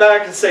step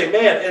back and say,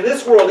 man, in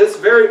this world it's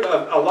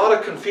a lot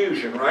of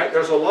confusion, right?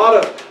 There's a lot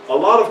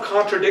of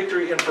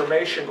contradictory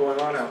information going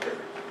on out there.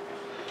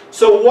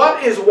 So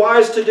what is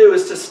wise to do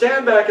is to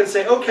stand back and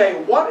say,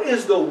 okay, what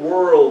is the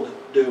world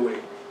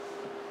doing?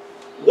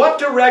 What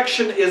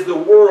direction is the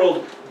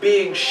world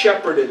being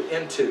shepherded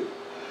into?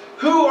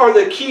 who are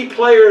the key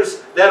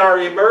players that are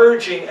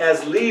emerging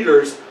as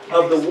leaders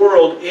of the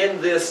world in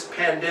this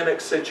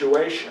pandemic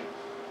situation?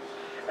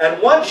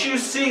 And once you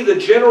see the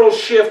general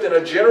shift in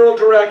a general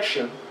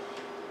direction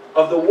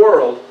of the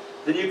world,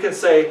 then you can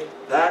say,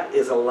 that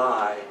is a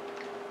lie.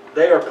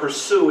 They are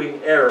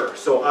pursuing error.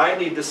 So I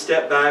need to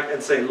step back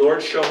and say,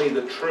 Lord, show me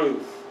the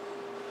truth.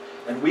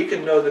 And we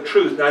can know the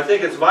truth. And I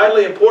think it's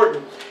vitally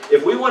important,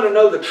 if we want to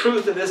know the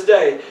truth in this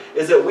day,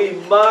 is that we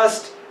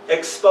must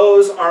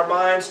expose our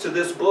minds to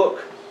this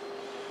book.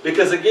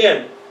 Because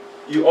again,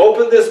 you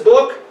open this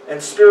book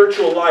and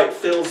spiritual light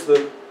fills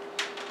the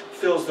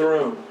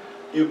room.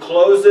 You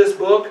close this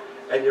book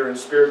and you're in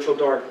spiritual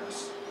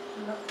darkness.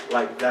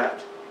 Like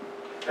that.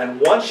 And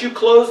once you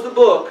close the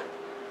book,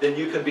 then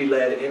you can be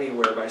led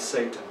anywhere by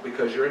Satan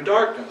because you're in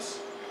darkness.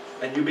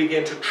 And you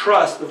begin to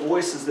trust the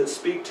voices that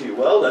speak to you.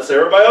 Well, that's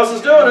everybody else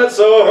is doing it,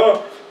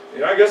 so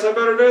I guess I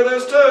better do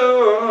this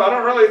too. I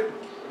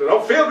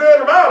don't feel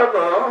good about it,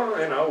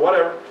 but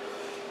whatever.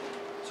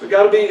 So we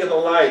got to be in the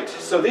light.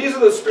 So these are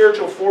the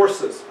spiritual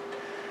forces.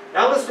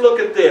 Now let's look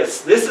at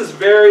this. This is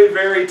very,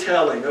 very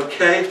telling,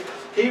 okay?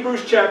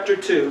 Hebrews chapter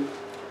 2,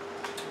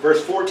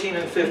 verse 14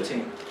 and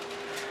 15.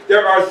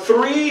 There are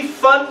three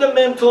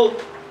fundamental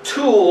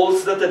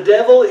tools that the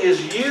devil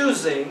is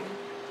using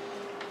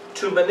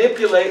to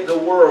manipulate the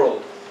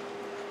world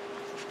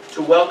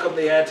to welcome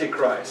the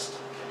Antichrist.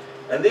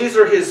 And these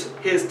are his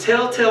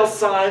telltale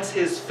signs,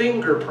 his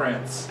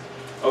fingerprints,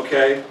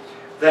 okay,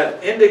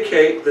 that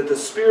indicate that the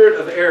spirit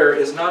of error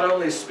is not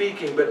only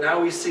speaking, but now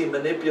we see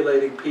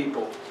manipulating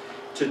people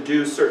to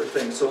do certain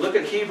things. So look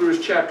at Hebrews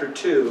chapter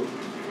 2.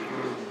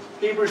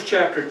 Hebrews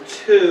chapter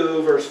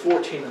 2, verse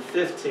 14 and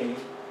 15.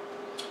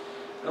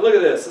 Now look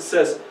at this. It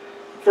says,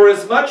 for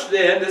as much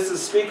then, this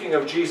is speaking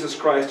of Jesus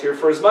Christ here,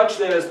 for as much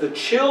then as the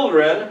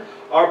children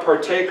are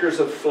partakers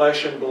of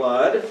flesh and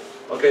blood,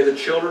 okay, the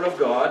children of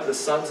God, the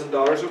sons and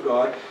daughters of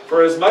God,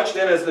 for as much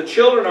then as the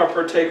children are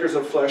partakers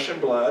of flesh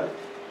and blood,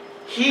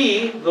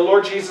 He, the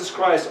Lord Jesus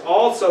Christ,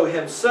 also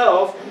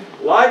Himself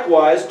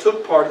likewise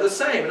took part of the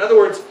same. In other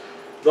words,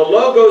 the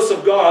Logos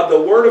of God,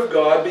 the Word of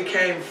God,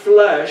 became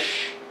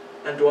flesh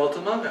and dwelt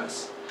among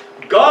us.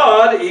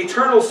 God,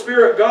 eternal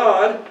Spirit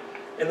God,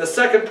 in the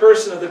second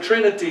person of the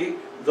Trinity,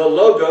 the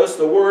Logos,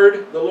 the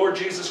Word, the Lord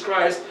Jesus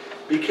Christ,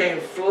 became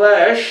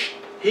flesh.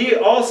 He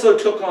also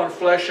took on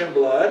flesh and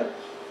blood.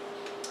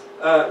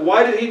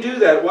 Why did He do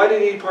that? Why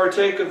did He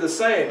partake of the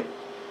same?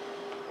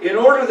 In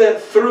order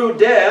that through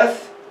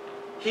death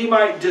He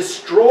might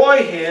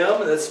destroy him,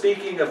 and that's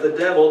speaking of the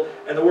devil,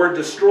 and the word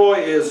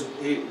destroy is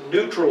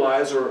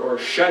neutralize or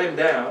shut him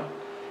down.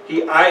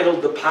 He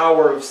idled the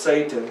power of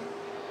Satan.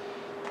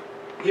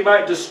 He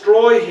might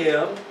destroy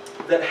him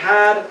that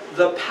had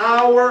the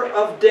power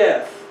of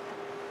death,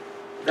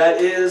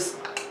 that is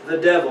the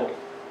devil,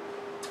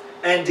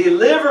 and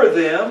deliver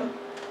them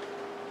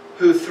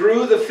who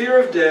through the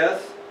fear of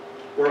death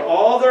were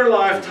all their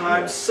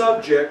lifetime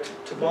subject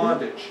to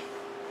bondage.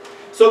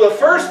 So the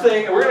first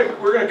thing,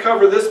 we're going to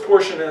cover this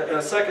portion in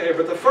a second here,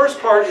 but the first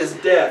part is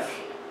death.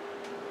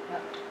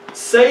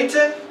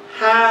 Satan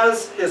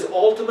has his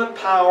ultimate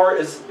power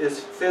is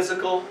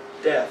physical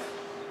death.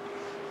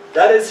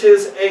 That is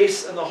his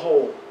ace in the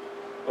hole.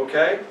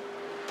 Okay?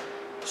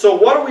 So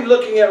what are we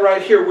looking at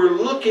right here? We're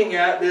looking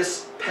at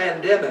this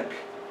pandemic.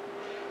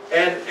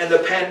 And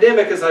the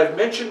pandemic, as I've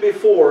mentioned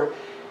before,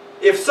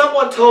 if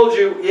someone told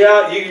you,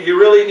 yeah, you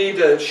really need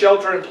to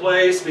shelter in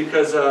place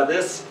because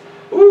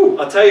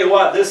I'll tell you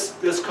what, this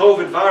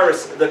COVID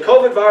virus, the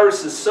COVID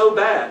virus is so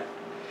bad.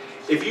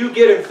 If you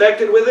get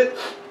infected with it,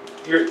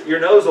 your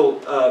nose will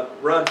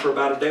run for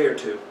about a day or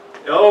two.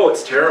 Oh,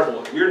 it's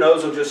terrible. Your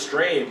nose will just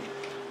stream.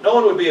 No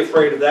one would be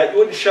afraid of that. You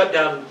wouldn't shut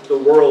down the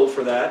world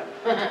for that.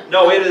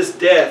 No, it is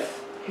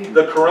death.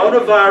 The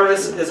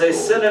coronavirus is a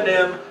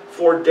synonym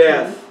for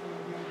death.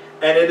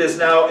 And it is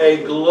now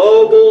a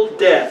global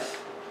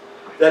death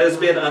that has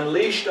been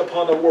unleashed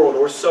upon the world,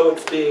 or so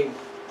it's being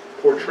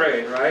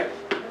portrayed, right?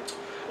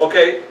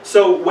 Okay,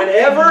 so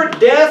whenever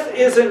death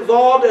is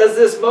involved as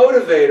this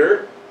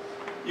motivator,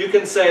 you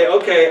can say,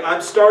 okay,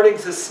 I'm starting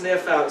to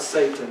sniff out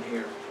Satan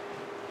here.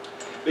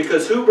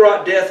 Because who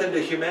brought death into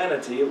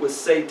humanity? It was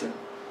Satan.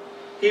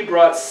 He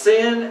brought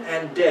sin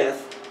and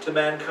death to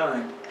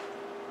mankind.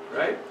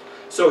 Right?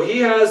 So he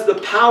has the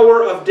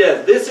power of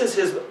death. This is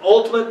his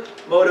ultimate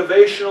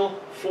motivational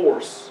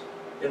force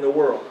in the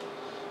world.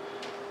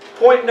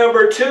 Point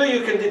number 2,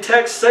 you can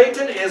detect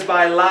Satan is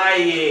by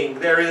lying.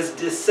 There is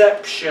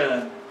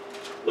deception.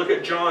 Look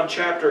at John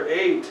chapter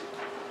 8,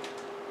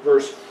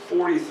 verse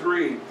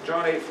 43.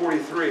 John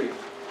 8:43.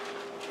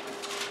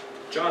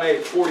 John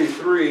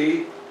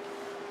 8:43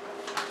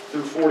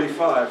 through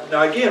 45.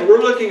 Now again,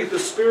 we're looking at the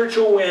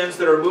spiritual winds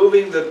that are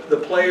moving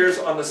the players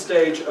on the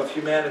stage of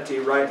humanity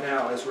right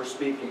now as we're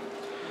speaking.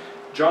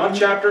 John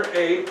chapter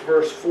 8,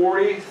 verse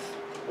 43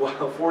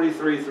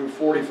 through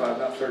 45,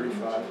 not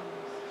 35.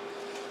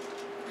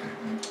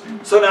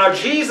 So now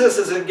Jesus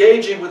is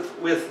engaging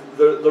with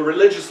the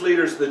religious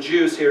leaders, the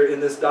Jews here in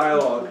this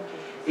dialogue.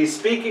 He's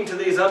speaking to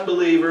these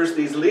unbelievers,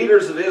 these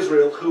leaders of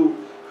Israel who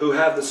who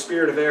have the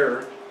spirit of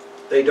error.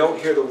 They don't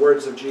hear the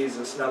words of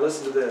Jesus. Now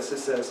listen to this. It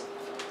says,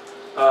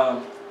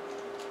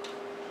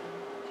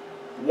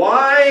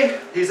 why,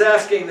 he's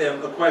asking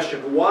them a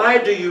question, why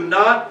do you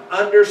not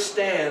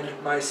understand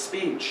my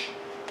speech?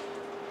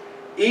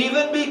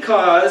 Even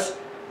because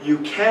you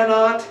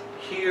cannot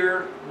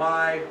hear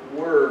my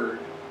word.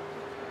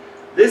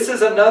 This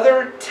is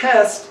another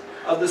test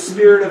of the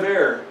spirit of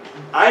error.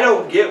 I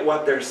don't get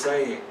what they're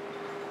saying.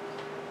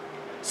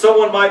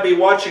 Someone might be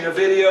watching a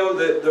video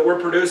that we're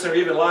producing or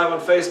even live on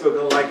Facebook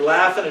and like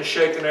laughing and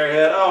shaking their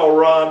head. Oh,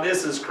 Ron,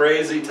 this is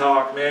crazy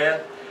talk,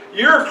 man.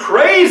 You're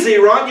crazy,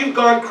 Ron. You've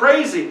gone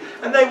crazy.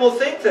 And they will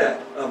think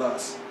that of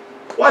us.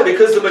 Why?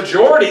 Because the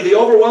majority, the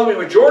overwhelming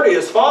majority,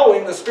 is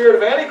following the spirit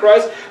of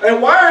Antichrist.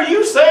 And why are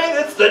you saying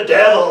it's the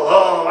devil?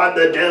 Oh, I'm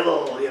the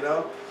devil, you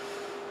know.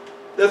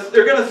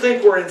 They're going to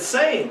think we're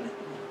insane.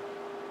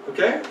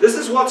 Okay? This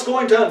is what's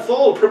going to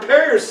unfold.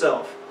 Prepare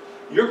yourself.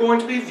 You're going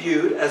to be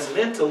viewed as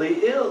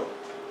mentally ill.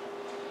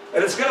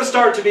 And it's going to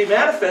start to be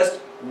manifest.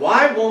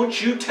 Why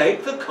won't you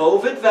take the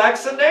COVID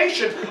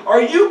vaccination?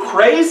 Are you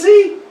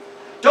crazy?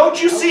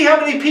 Don't you see how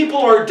many people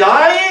are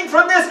dying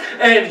from this?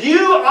 And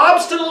you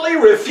obstinately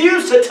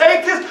refuse to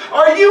take this?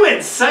 Are you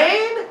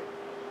insane?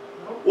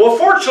 Well,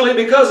 fortunately,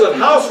 because of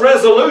House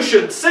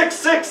Resolution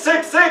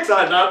 6666,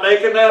 I'm not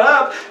making that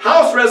up,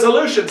 House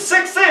Resolution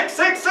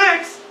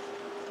 6666,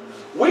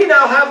 we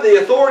now have the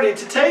authority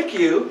to take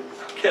you,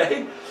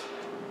 okay,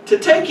 to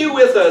take you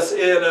with us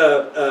in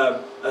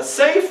a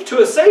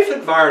safe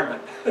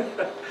environment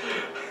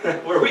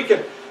where we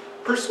can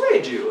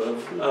persuade you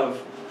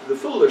of the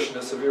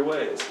foolishness of your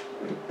ways.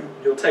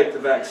 You'll take the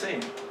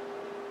vaccine.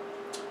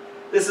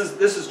 This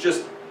is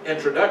just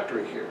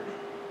introductory here.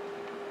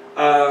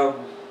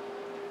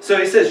 So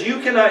he says,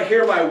 you cannot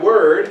hear my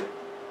word.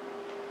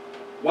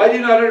 Why do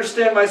you not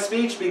understand my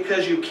speech?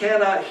 Because you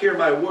cannot hear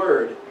my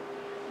word.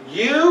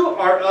 You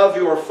are of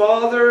your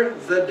father,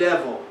 the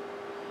devil.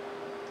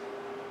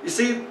 You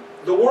see,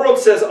 the world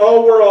says,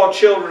 oh, we're all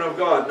children of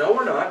God. No,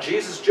 we're not.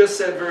 Jesus just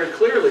said very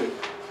clearly,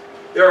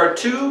 there are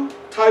two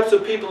types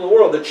of people in the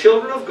world. The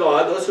children of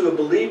God, those who have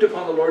believed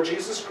upon the Lord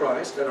Jesus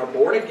Christ and are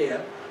born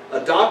again,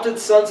 adopted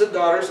sons and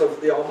daughters of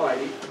the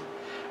Almighty.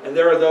 And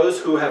there are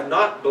those who have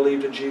not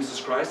believed in Jesus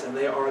Christ, and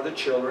they are the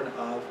children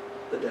of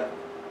the devil.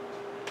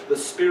 The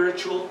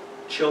spiritual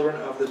children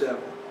of the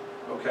devil.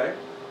 Okay?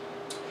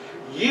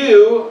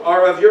 You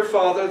are of your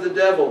father the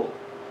devil,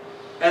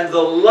 and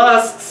the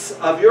lusts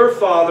of your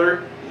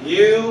father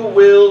you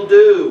will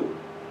do.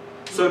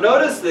 So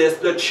notice this,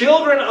 the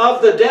children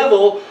of the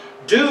devil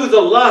do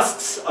the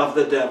lusts of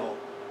the devil.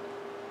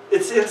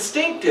 It's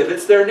instinctive,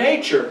 it's their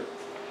nature.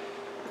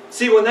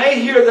 See, when they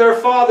hear their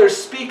father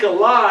speak a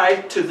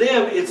lie, to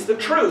them it's the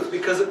truth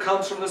because it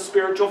comes from the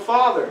spiritual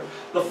father,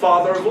 the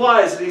father of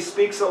lies. And he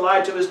speaks a lie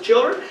to his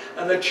children,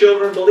 and the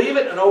children believe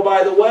it. And oh,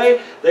 by the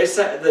way,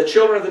 the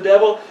children of the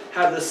devil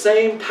have the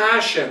same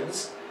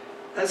passions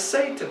as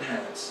Satan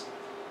has.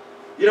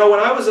 You know, when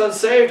I was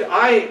unsaved,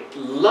 I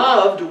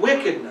loved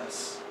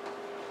wickedness.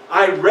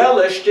 I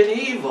relished in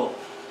evil.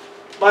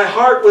 My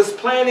heart was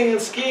planning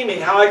and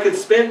scheming how I could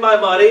spend my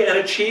money and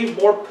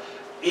achieve more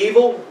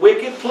evil,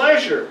 wicked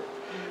pleasure.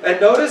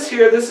 And notice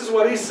here, this is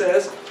what he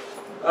says.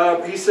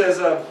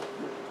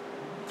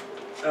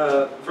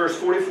 Verse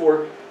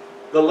 44,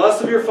 the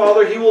lust of your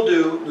father he will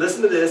do.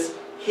 Listen to this.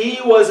 He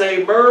was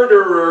a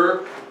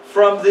murderer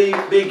from the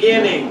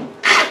beginning.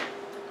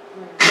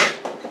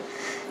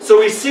 So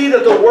we see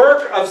that the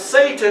work of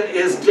Satan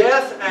is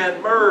death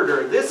and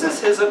murder. This is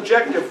his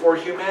objective for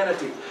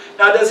humanity.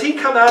 Now, does he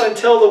come out and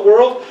tell the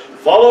world,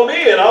 follow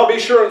me and I'll be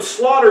sure and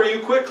slaughter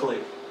you quickly?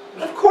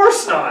 Of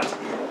course not.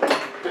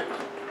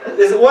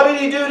 What did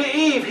he do to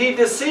Eve? He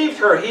deceived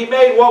her. He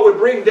made what would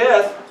bring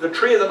death, the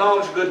tree of the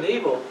knowledge of good and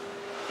evil.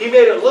 He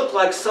made it look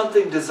like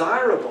something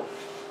desirable.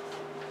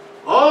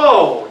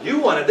 Oh,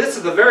 this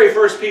is the very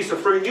first piece of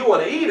fruit you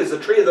want to eat is the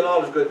tree of the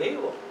knowledge of good and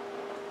evil.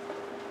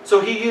 So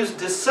he used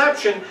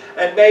deception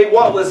and made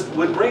what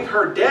would bring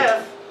her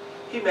death,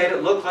 he made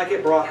it look like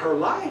it brought her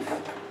life.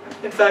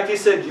 In fact, he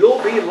said,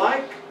 you'll be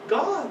like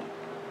God.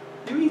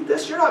 You eat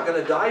this, you're not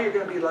going to die, you're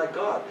going to be like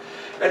God.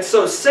 And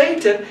so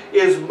Satan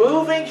is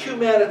moving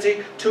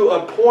humanity to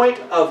a point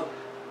of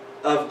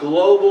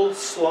global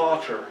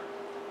slaughter.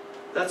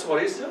 That's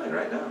what he's doing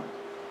right now.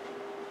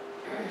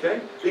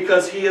 Okay?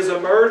 Because he is a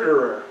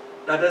murderer.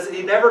 Now,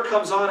 he never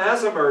comes on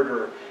as a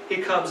murderer. He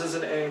comes as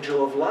an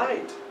angel of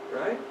light,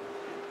 right?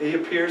 He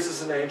appears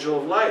as an angel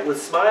of light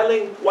with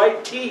smiling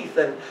white teeth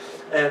and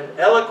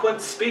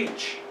eloquent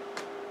speech.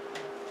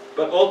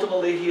 But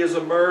ultimately, he is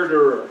a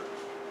murderer.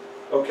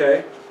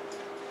 Okay?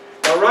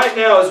 Now, right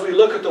now, as we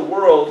look at the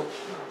world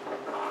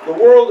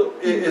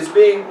is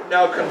being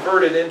now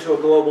converted into a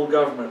global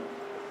government.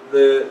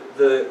 The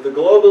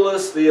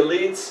globalists, the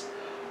elites,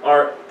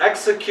 are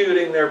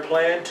executing their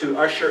plan to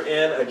usher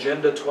in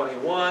Agenda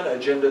 21,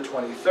 Agenda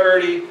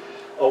 2030,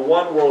 a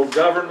one-world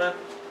government.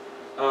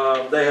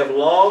 They have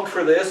longed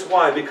for this.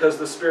 Why? Because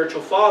the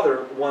spiritual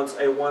father wants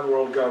a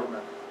one-world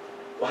government.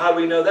 Well, how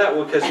do we know that?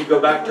 Well, because you go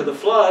back to the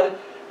flood,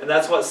 And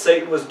that's what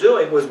Satan was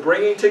doing, was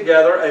bringing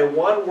together a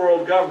one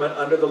world government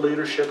under the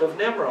leadership of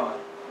Nimrod.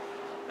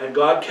 And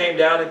God came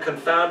down and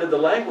confounded the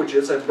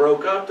languages and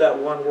broke up that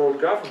one world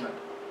government.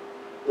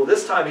 Well,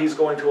 this time he's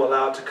going to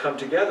allow it to come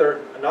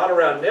together, not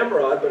around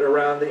Nimrod, but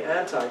around the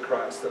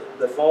Antichrist,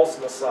 the false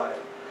Messiah.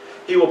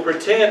 He will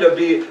pretend to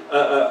be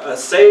a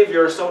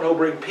savior, someone who will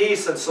bring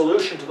peace and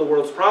solution to the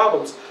world's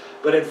problems.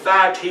 But in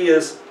fact, he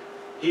is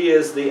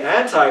the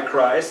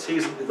Antichrist,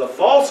 he's the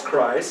false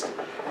Christ,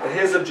 and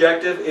his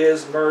objective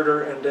is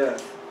murder and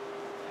death.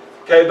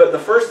 Okay, but the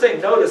first thing,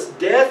 notice,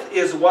 death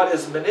is what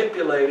is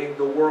manipulating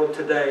the world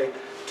today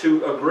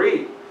to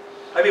agree.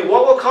 I mean,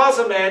 what will cause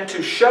a man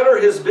to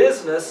shutter his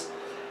business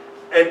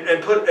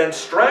and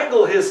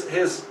strangle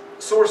his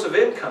source of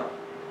income?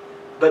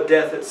 But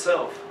death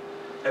itself.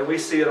 And we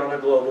see it on a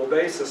global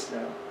basis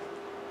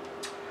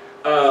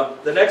now.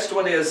 The next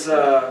one is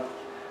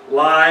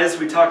lies.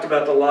 We talked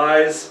about the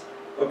lies.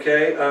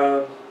 Okay,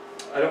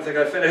 I don't think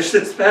I finished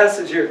this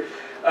passage here.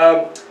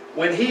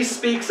 When he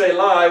speaks a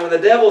lie, when the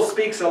devil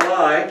speaks a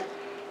lie,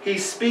 he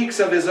speaks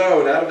of his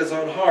own, out of his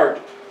own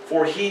heart.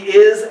 For he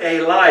is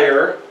a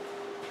liar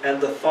and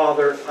the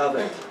father of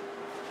it.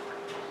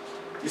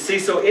 You see,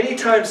 so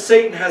anytime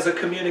Satan has a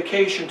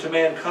communication to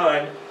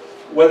mankind,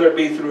 whether it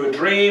be through a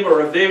dream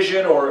or a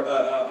vision or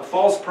a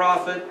false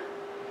prophet,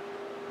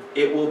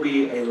 it will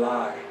be a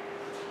lie.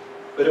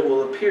 But it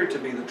will appear to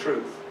be the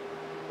truth.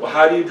 Well,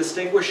 how do you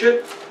distinguish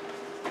it?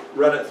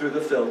 Run it through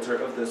the filter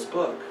of this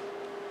book.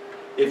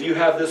 If you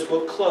have this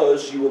book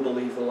closed, you will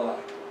believe the lie.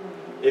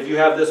 If you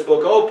have this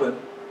book open,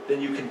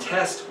 then you can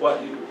test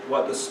what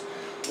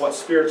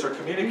spirits are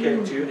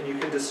communicating to you, and you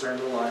can discern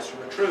the lies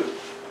from the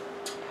truth.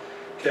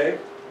 Okay?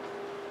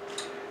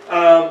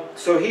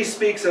 So he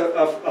speaks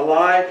of a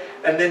lie,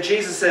 and then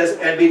Jesus says,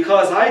 and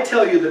because I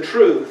tell you the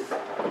truth,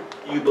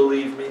 you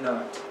believe me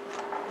not.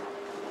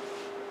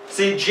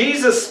 See,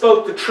 Jesus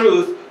spoke the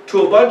truth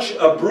to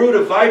a brood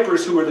of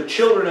vipers who were the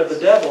children of the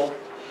devil,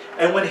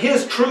 and when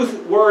his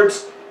truth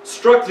words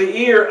struck the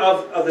ear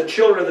of the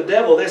children of the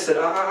devil, they said,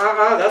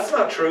 that's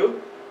not true.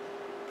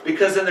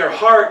 Because in their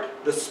heart,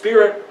 the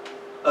spirit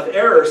of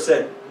error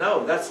said,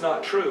 no, that's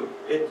not true.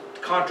 It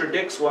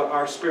contradicts what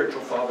our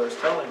spiritual father is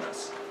telling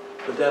us,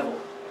 the devil.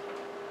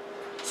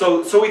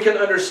 So we can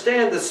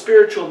understand the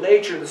spiritual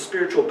nature, the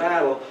spiritual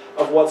battle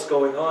of what's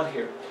going on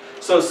here.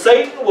 So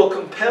Satan will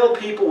compel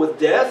people with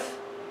death.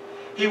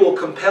 He will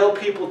compel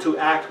people to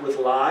act with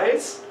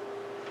lies.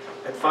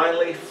 And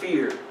finally,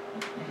 fear.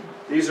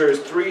 These are his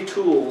three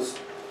tools,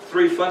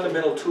 three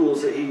fundamental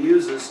tools that he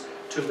uses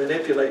to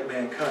manipulate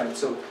mankind.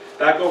 So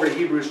back over to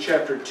Hebrews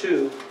chapter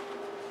 2.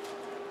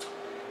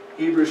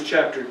 Hebrews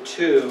chapter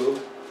 2,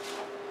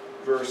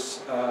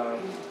 verse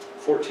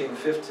 14 and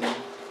 15.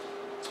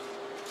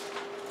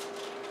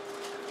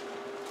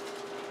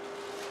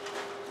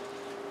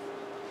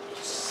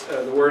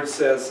 The word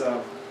says,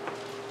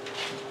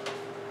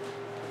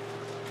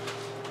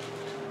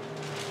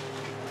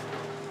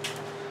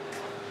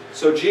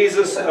 so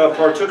Jesus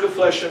partook of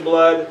flesh and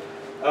blood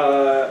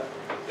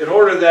in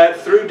order that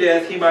through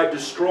death he might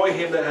destroy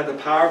him that had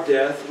the power of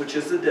death, which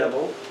is the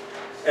devil.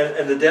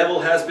 And the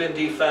devil has been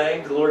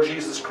defanged. The Lord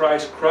Jesus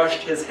Christ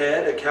crushed his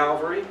head at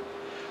Calvary.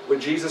 When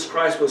Jesus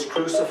Christ was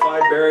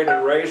crucified, buried,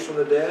 and raised from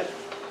the dead,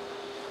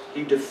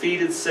 he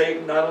defeated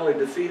Satan, not only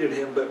defeated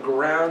him, but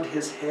ground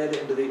his head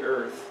into the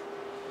earth.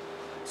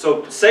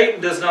 So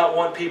Satan does not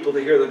want people to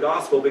hear the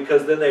gospel,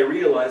 because then they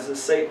realize that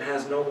Satan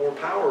has no more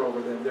power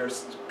over them.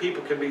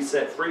 People can be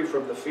set free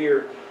from the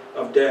fear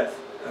of death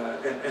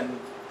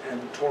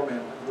and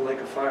torment in the lake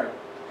of fire.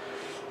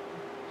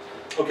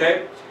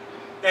 Okay?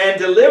 And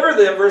deliver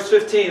them, verse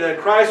 15, and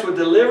Christ would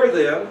deliver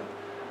them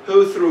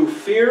who through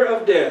fear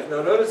of death,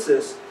 now notice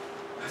this,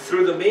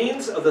 through the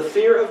means of the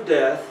fear of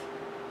death,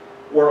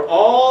 were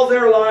all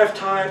their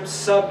lifetime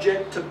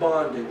subject to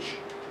bondage.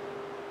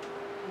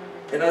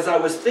 And as I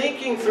was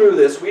thinking through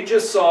this,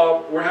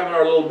 we're having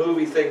our little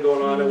movie thing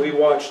going on, and we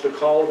watched The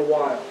Call of the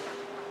Wild.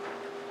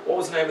 What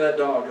was the name of that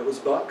dog? It was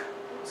Buck?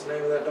 What was the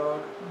name of that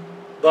dog?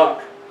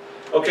 Buck.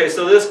 Okay,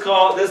 so this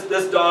dog,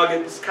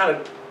 it's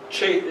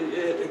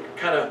it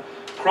kind of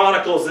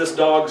chronicles this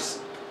dog's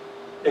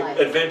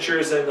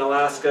adventures in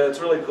Alaska. It's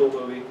a really cool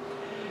movie.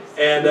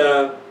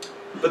 And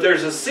but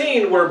there's a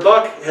scene where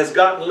Buck has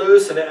gotten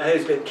loose and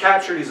he's been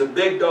captured. He's a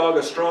big dog,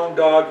 a strong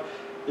dog.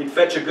 He'd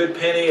fetch a good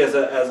penny as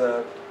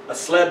a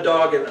sled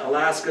dog in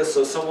Alaska,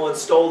 so someone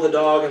stole the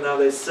dog and now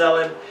they sell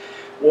him.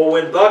 Well,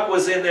 when Buck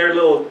was in their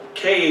little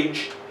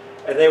cage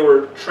and they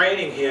were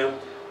training him,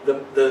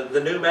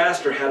 the new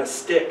master had a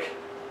stick.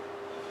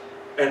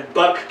 And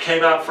Buck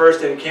came out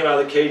first, and he came out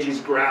of the cage,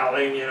 he's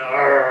growling,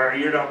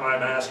 you're not my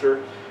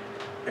master.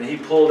 And he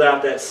pulled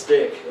out that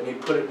stick and he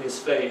put it in his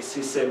face.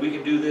 He said, we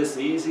can do this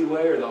the easy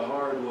way or the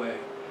hard way.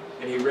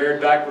 And he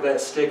reared back with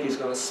that stick, he's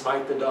going to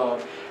smite the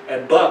dog.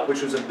 And Buck,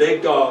 which was a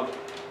big dog,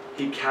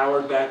 he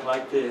cowered back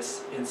like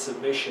this in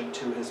submission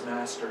to his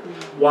master.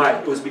 Why?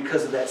 It was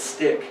because of that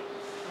stick.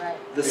 Right.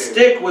 The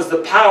stick was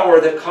the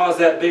power that caused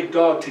that big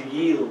dog to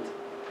yield.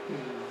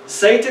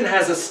 Satan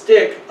has a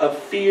stick of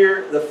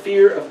fear, the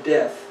fear of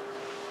death.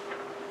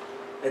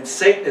 And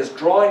Satan is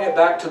drawing it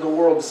back to the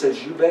world and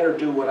says, you better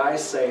do what I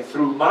say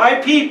through my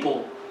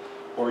people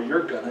or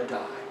you're going to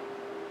die.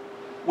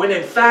 When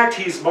in fact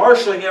he's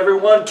marshaling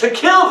everyone to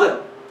kill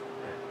them.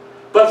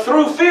 But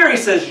through fear he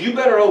says, you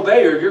better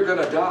obey or you're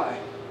going to die.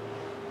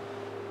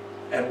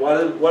 And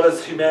what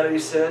has humanity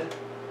said?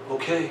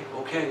 Okay,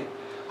 okay.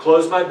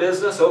 Close my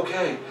business?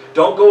 Okay.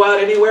 Don't go out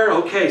anywhere?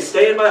 Okay.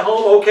 Stay in my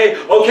home? Okay.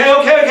 Okay,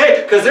 okay,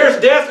 okay. Because there's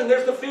death and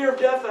there's the fear of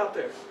death out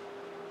there.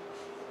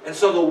 And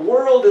so the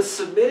world is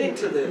submitting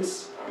to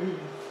this.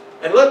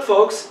 And look,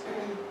 folks,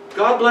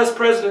 God bless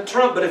President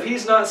Trump, but if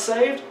he's not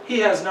saved, he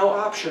has no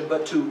option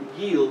but to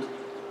yield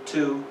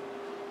to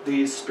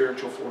these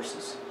spiritual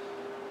forces.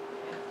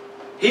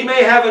 He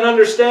may have an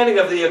understanding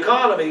of the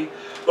economy,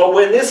 but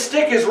when this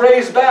stick is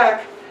raised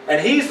back,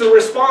 and he's the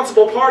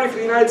responsible party for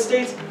the United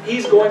States,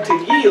 he's going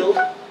to yield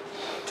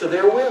to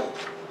their will.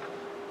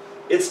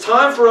 It's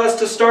time for us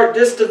to start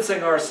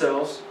distancing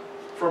ourselves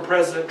from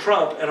President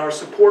Trump and our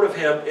support of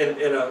him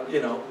in a,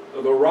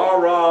 the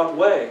rah-rah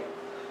way.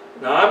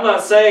 Now, I'm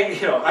not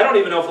saying, I don't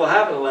even know if we'll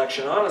have an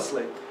election,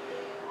 honestly.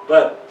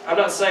 But I'm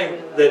not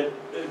saying that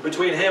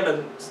between him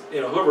and,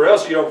 whoever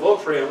else, you don't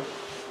vote for him.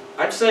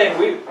 I'm saying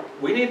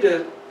we need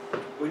to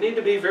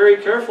be very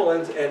careful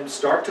and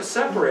start to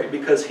separate,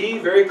 because he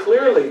very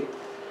clearly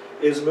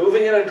is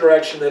moving in a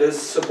direction that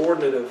is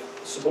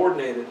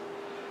subordinated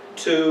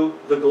to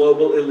the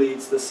global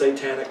elites, the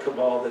satanic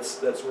cabal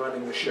that's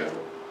running the show.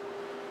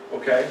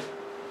 Okay?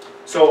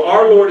 So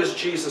our Lord is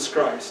Jesus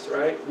Christ,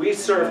 right? We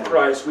serve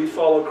Christ, we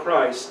follow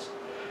Christ.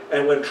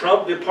 And when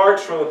Trump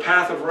departs from a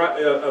path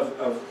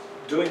of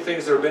doing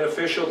things that are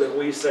beneficial, then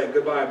we say,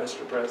 goodbye,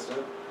 Mr.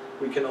 President.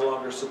 We can no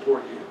longer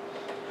support you.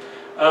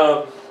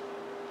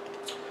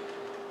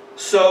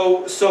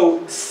 So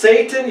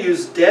Satan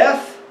used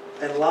death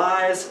and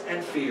lies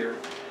and fear.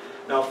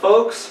 Now,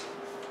 folks,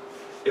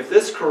 if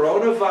this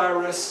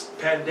coronavirus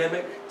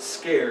pandemic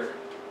scare,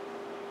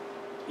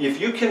 if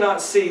you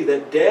cannot see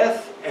that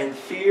death and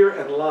fear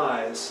and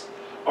lies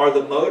are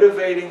the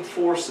motivating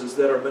forces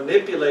that are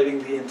manipulating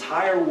the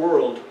entire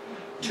world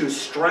to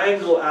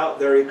strangle out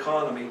their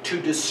economy,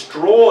 to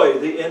destroy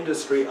the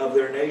industry of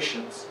their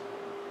nations,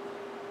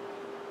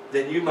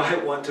 then you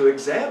might want to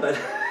examine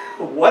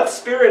what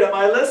spirit am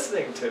I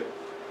listening to?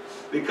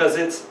 Because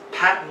it's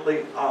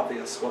patently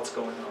obvious what's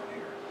going on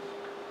here.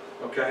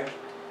 Okay?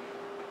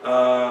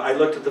 I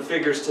looked at the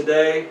figures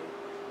today.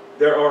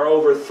 There are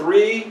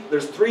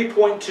there's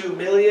 3.2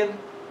 million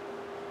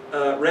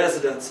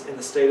residents in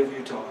the state of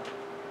Utah.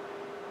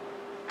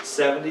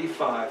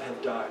 75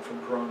 have died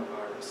from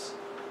coronavirus.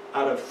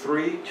 Out of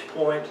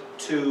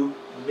 3.2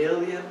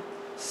 million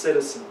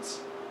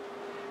citizens.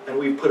 And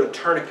we've put a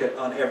tourniquet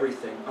on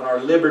everything, on our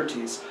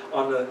liberties,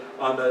 on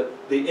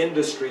the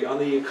industry, on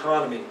the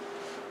economy,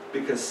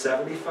 because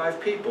 75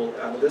 people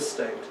out of this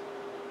state.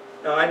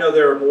 Now I know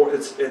there are more.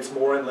 It's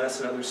more and less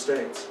in other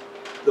states.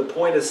 The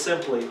point is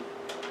simply,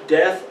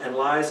 death and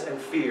lies and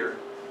fear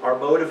are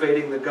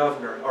motivating the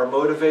governor, are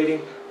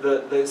motivating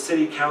the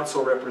city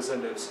council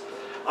representatives.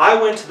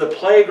 I went to the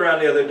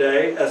playground the other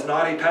day as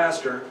naughty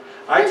pastor.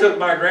 I took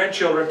my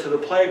grandchildren to the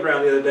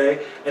playground the other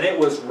day, and it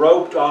was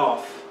roped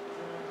off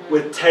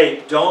with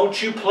tape.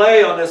 Don't you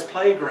play on this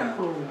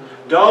playground.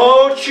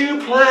 Don't you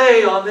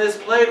play on this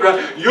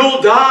playground.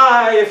 You'll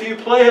die if you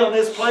play on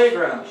this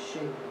playground.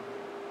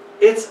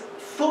 It's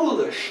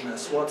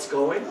foolishness what's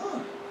going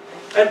on.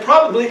 And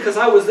probably because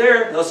I was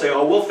there, they'll say,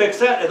 oh, we'll fix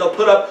that. And they'll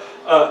put up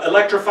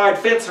electrified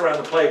fence around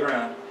the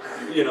playground.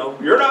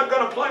 You're not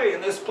going to play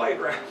in this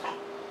playground.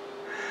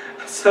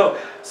 So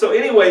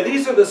anyway,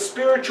 these are the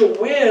spiritual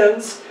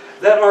winds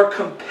that are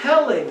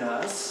compelling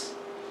us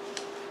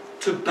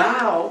to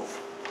bow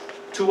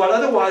to what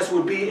otherwise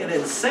would be an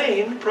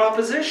insane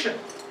proposition.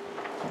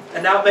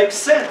 And now it makes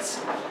sense.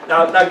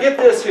 Now get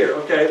this here,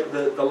 okay?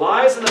 The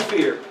lies and the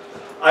fear.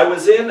 I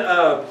was in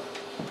a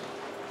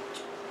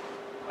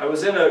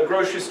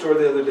grocery store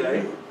the other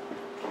day,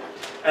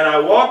 and I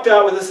walked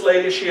out with this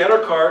lady. She had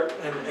her cart,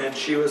 and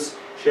she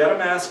had a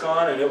mask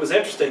on, and it was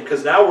interesting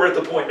because now we're at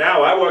the point.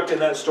 Now I walked in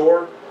that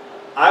store,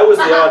 I was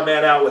the odd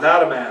man out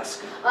without a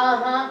mask.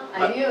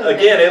 I knew.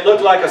 Again, it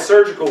looked like a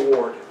surgical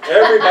ward.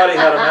 Everybody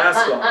had a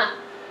mask on.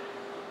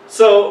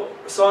 So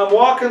I'm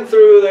walking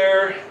through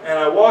there, and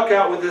I walk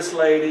out with this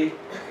lady,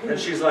 and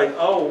she's like,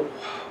 "Oh,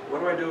 what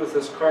do I do with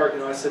this cart?"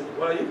 I said,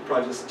 "Well, you can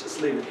probably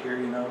just leave it here.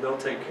 They'll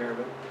take care of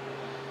it."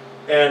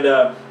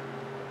 And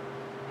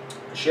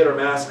she had her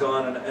mask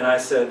on, and I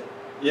said,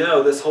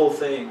 "This whole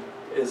thing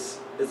is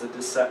a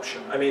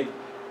deception. I mean,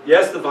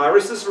 yes, the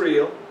virus is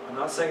real. I'm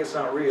not saying it's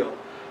not real,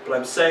 but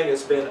I'm saying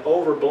it's been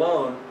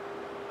overblown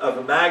of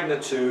a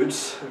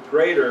magnitudes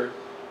greater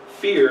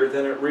fear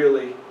than it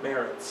really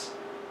merits."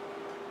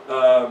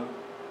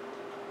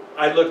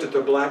 I looked at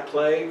the Black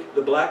Plague.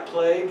 The Black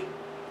Plague,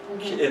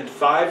 in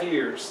 5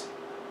 years.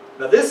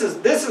 Now this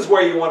is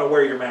where you want to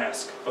wear your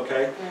mask,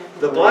 okay?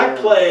 The Black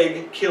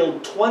Plague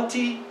killed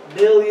 20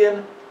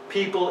 million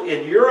people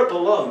in Europe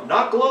alone,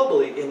 not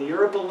globally, in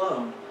Europe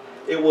alone.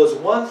 It was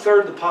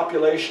 1/3 the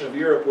population of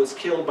Europe was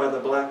killed by the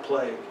Black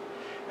Plague.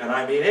 And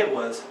I mean, it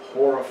was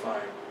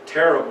horrifying,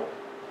 terrible.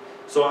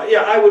 So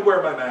yeah, I would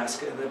wear my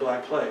mask in the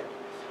Black Plague,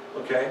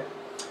 okay?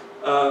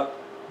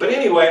 But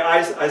anyway,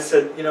 I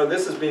said, you know,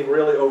 this is being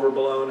really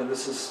overblown, and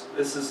this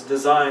is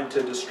designed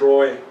to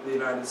destroy the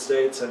United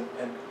States and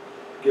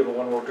give a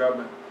one-world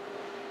government.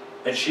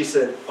 And she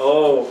said,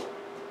 oh,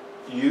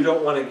 you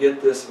don't want to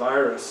get this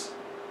virus.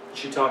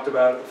 She talked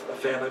about a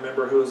family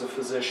member who was a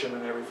physician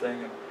and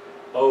everything, and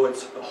oh,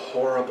 it's a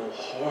horrible,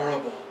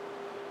 horrible,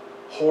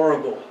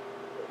 horrible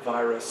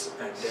virus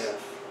and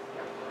death.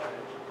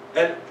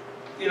 And,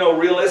 you know,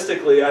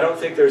 realistically, I don't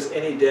think there's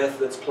any death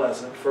that's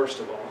pleasant, first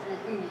of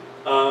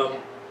all.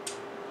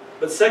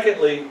 But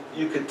secondly,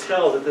 you could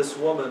tell that this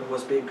woman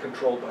was being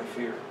controlled by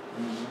fear.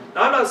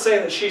 Now, I'm not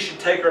saying that she should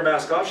take her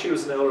mask off. She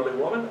was an elderly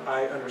woman.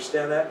 I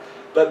understand that.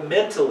 But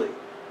mentally,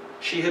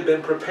 she had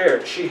been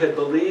prepared. She had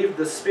believed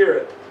the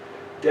spirit.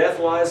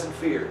 Death, lies, and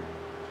fear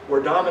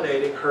were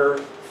dominating her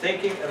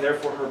thinking and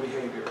therefore her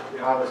behavior.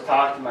 Yeah. I was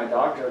talking to my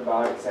doctor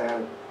about it because I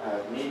had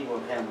a meeting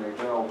with him. We were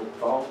doing it over the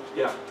phone.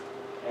 Yeah.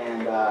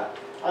 And I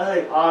was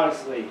like,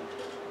 honestly,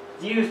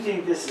 do you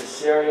think this is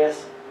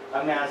serious?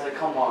 I mean, I was like,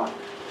 come on.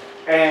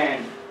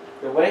 And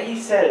the way he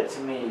said it to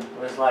me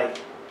was like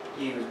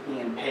he was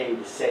being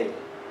paid to say it.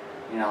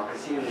 You know,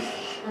 because he was,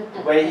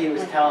 the way he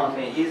was telling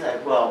me, he's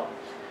like, well,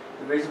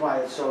 the reason why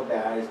it's so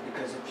bad is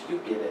because if you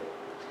get it,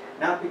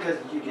 not because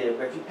you get it,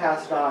 but if you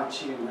pass it on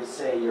to, let's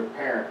say, your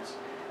parents,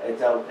 it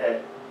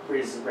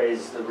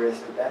raises the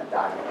risk of them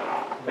dying.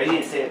 But he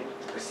didn't say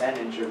the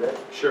percentage of it.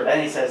 Sure.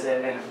 Then he says,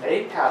 and if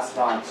they pass it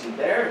on to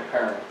their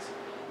parents,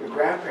 your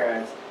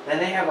grandparents, then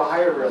they have a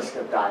higher risk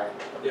of dying.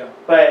 Yeah.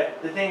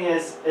 But the thing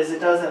is it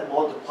doesn't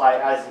multiply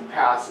as you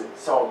pass it.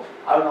 So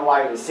I don't know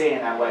why he was saying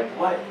that. Like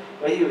what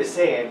he was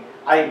saying,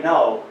 I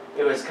know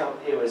it was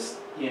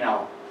you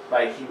know,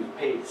 like he was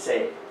paid to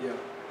say it. Yeah.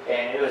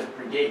 And it was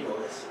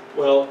ridiculous.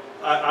 Well,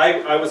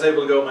 I was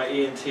able to go to my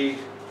ENT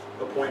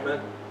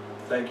appointment.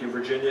 Thank you,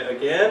 Virginia,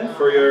 again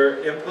for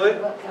your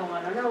input.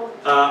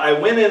 I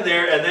went in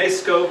there and they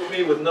scoped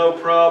me with no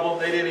problem.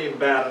 They didn't even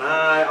bat an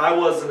eye. I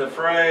wasn't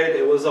afraid.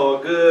 It was all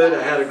good.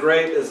 I had a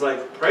great, it's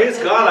like, praise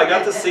God, I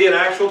got to see an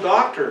actual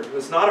doctor. I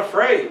was not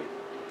afraid.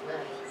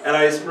 And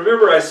I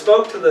remember I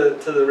spoke to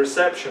the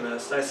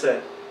receptionist. I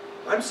said,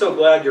 I'm so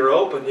glad you're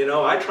open. You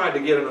know, I tried to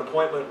get an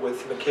appointment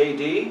with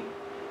McKay,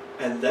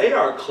 and they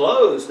are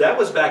closed. That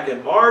was back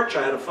in March.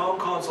 I had a phone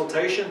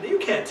consultation. You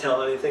can't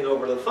tell anything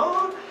over the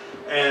phone.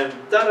 And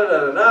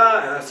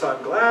da-da-da-da-da, and so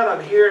I'm glad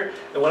I'm here.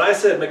 And when I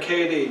said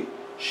McKay,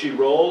 she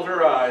rolled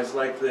her eyes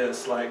like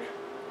this, like,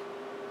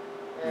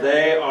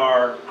 they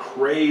are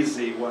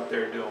crazy what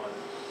they're doing.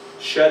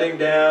 Shutting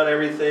down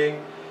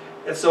everything.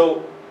 And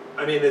so,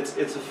 I mean, it's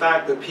a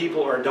fact that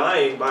people are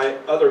dying by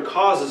other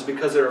causes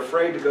because they're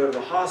afraid to go to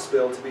the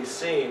hospital to be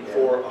seen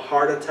for a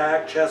heart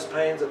attack, chest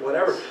pains, and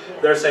whatever.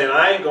 They're saying,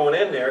 I ain't going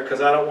in there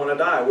because I don't want to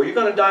die. Well, you're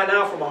going to die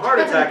now from a heart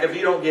attack if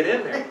you don't get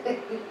in there.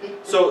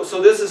 So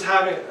this is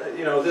having,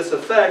 you know, this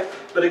effect.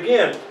 But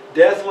again,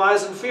 death,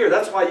 lies, and fear.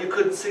 That's why you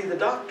couldn't see the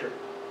doctor.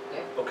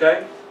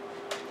 Okay?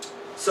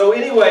 So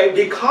anyway,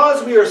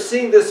 because we are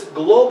seeing this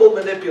global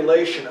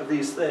manipulation of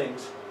these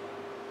things,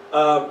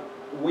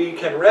 we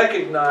can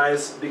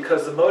recognize,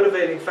 because the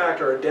motivating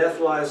factor are death,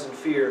 lies, and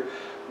fear,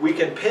 we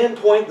can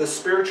pinpoint the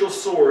spiritual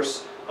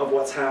source of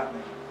what's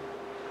happening.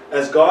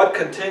 As God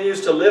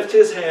continues to lift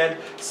His hand,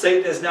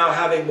 Satan is now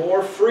having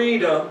more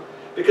freedom,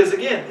 because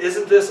again,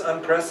 isn't this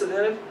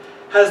unprecedented?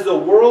 Has the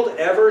world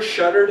ever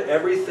shuttered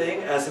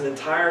everything as an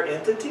entire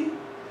entity?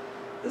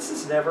 This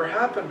has never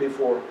happened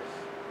before.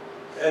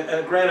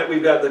 And granted,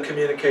 we've got the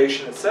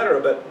communication, etc.,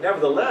 but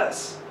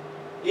nevertheless,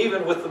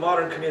 even with the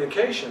modern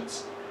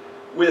communications,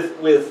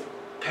 with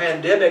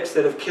pandemics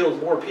that have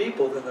killed more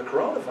people than the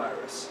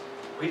coronavirus,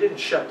 we didn't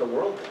shut the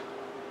world down.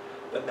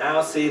 But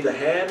now, see, the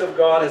hand of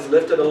God has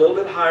lifted a little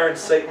bit higher, and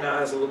Satan now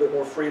has a little bit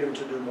more freedom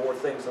to do more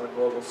things on a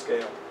global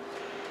scale.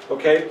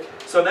 Okay,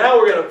 so now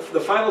we're going to, the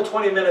final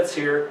 20 minutes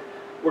here,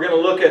 we're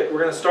going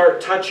to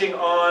start touching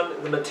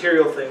on the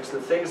material things,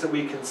 the things that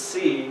we can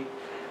see,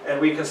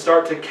 and we can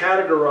start to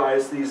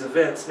categorize these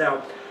events.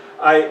 Now,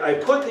 I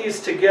put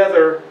these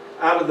together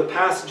out of the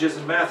passages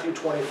in Matthew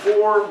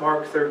 24,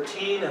 Mark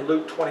 13, and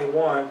Luke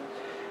 21.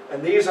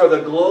 And these are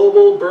the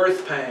global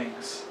birth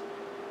pangs.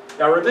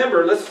 Now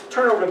remember, let's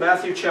turn over to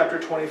Matthew chapter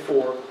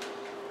 24.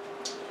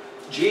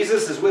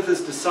 Jesus is with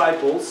His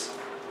disciples.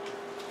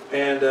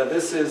 And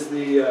this is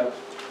the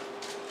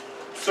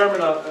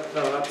Sermon on...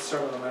 No, not the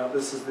Sermon on the Mount.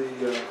 This is the...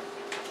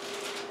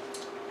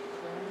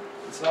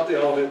 it's not the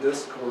Olivet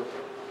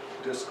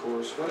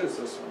Discourse. What is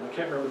this one? I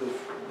can't remember the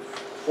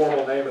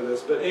formal name of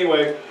this. But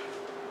anyway...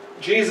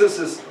 Jesus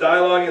is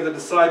dialoguing with the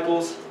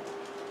disciples.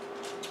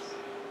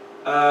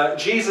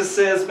 Jesus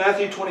says,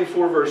 Matthew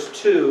 24, verse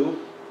 2,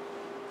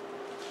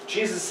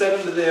 Jesus said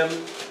unto them,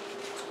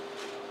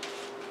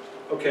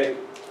 okay,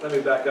 let me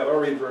back up. I'll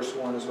read verse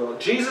 1 as well.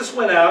 Jesus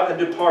went out and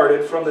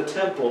departed from the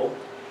temple,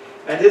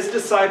 and His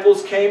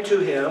disciples came to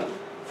Him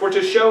for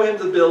to show Him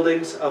the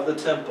buildings of the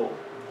temple.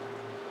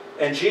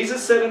 And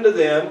Jesus said unto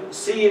them,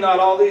 See ye not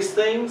all these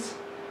things?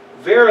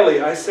 Verily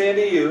I say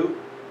unto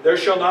you, There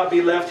shall not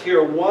be left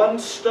here one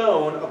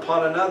stone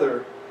upon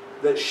another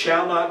that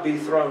shall not be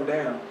thrown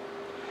down.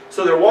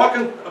 So they're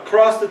walking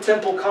across the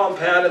temple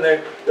compound, and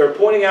they're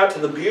pointing out to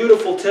the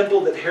beautiful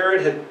temple that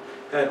Herod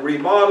had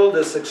remodeled,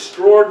 this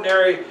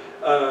extraordinary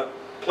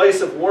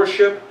place of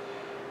worship.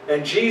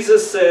 And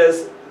Jesus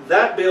says,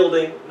 that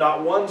building,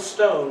 not one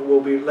stone will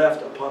be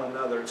left upon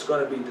another. It's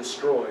going to be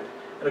destroyed.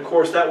 And of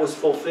course that was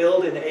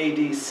fulfilled in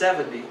AD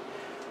 70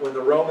 when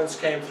the Romans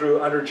came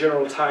through under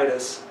General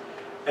Titus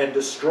and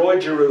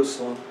destroyed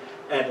Jerusalem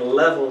and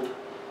leveled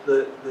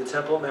the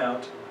Temple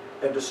Mount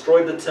and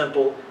destroyed the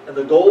temple. And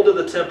the gold of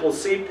the temple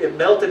seeped, it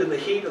melted in the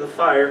heat of the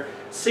fire,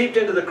 seeped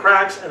into the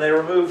cracks, and they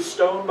removed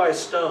stone by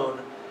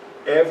stone,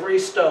 every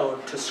stone,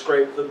 to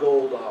scrape the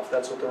gold off.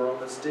 That's what the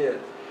Romans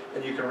did.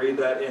 And you can read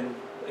that in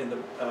the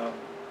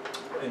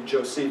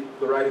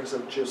writings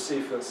of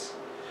Josephus.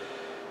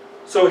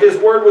 So his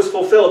word was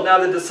fulfilled. Now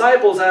the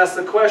disciples asked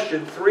the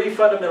question, three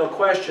fundamental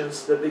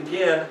questions that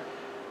begin,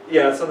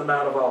 it's on the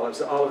Mount of Olives,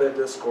 the Olivet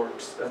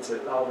Discourse. That's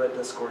it, Olivet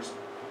Discourse.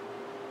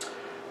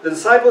 The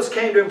disciples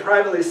came to him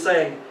privately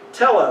saying,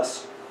 tell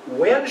us,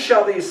 when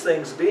shall these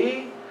things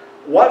be?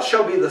 What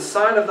shall be the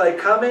sign of thy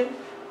coming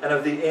and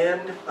of the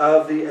end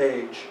of the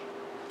age?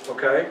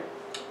 Okay?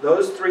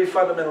 Those three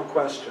fundamental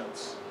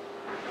questions.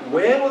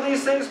 When will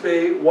these things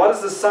be? What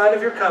is the sign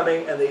of your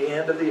coming and the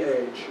end of the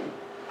age?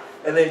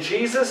 And then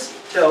Jesus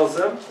tells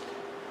them,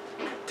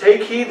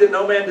 take heed that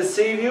no man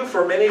deceive you,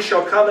 for many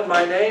shall come in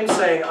my name,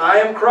 saying, I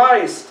am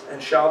Christ,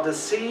 and shall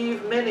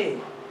deceive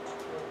many.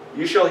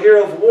 You shall hear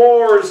of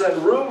wars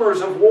and rumors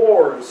of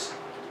wars.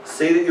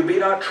 See that you be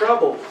not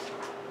troubled.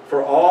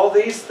 For all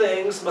these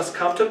things must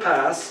come to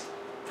pass,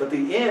 but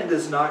the end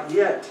is not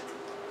yet.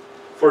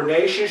 For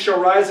nation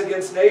shall rise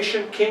against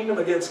nation, kingdom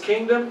against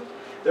kingdom.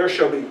 There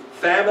shall be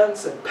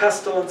famines and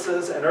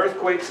pestilences and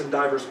earthquakes in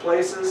divers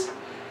places.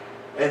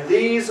 And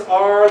these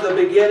are the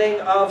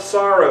beginning of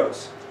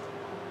sorrows.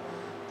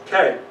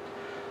 Okay,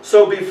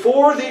 so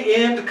before the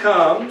end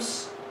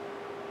comes,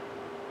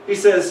 he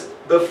says,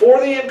 before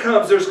the end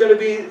comes, there's going to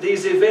be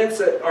these events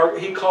that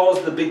he calls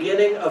the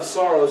beginning of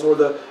sorrows, or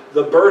the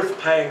birth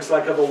pangs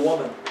like of a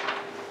woman.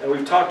 And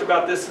we've talked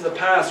about this in the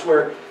past,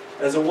 where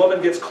as a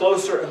woman gets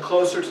closer and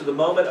closer to the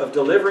moment of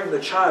delivering the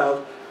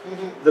child,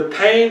 the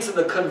pains and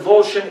the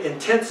convulsion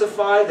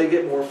intensify. They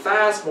get more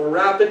fast, more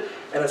rapid,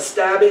 and a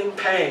stabbing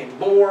pain.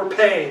 More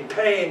pain,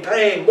 pain,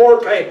 pain, more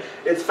pain.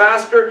 It's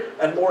faster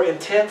and more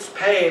intense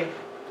pain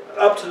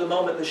up to the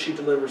moment that she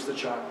delivers the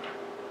child.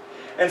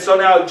 And so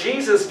now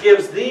Jesus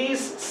gives these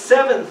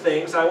 7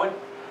 things. I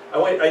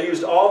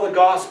used all the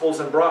Gospels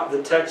and brought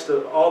the text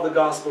of all the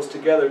Gospels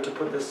together to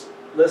put this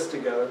list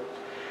together.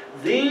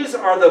 These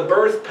are the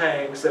birth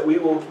pangs that we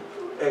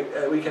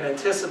can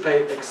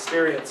anticipate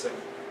experiencing.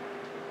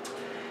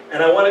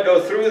 And I want to go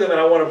through them, and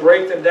I want to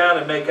break them down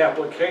and make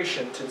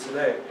application to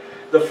today.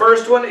 The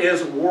first one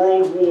is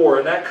world war,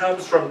 and that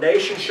comes from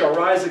nation shall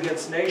rise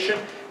against nation,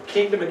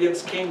 kingdom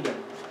against kingdom.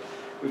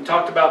 We've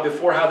talked about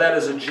before how that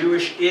is a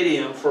Jewish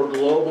idiom for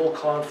global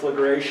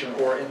conflagration,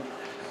 or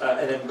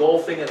an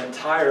engulfing an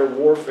entire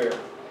warfare.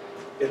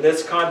 In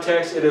this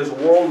context, it is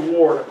world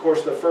war, and of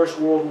course the First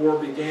World War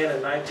began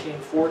in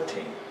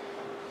 1914.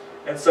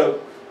 And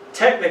so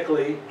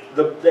technically,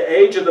 the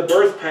age of the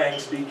birth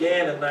pangs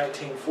began in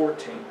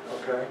 1914,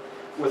 okay?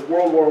 With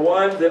World War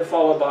I, then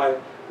followed by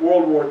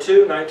World War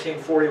II,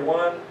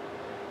 1941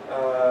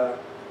 to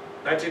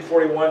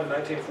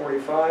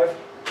 1945.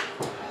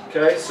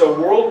 Okay, so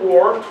World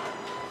War,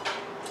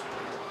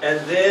 and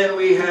then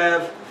we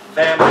have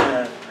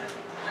famine.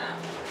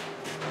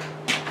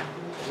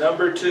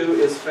 Number 2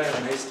 is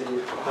famine. Hey,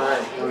 Steve.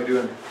 Hi, how are we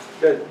doing?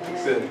 Good.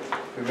 Good.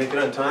 We make it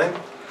on time?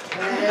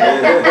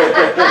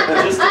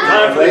 Just in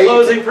time for the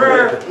closing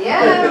prayer.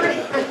 Yeah.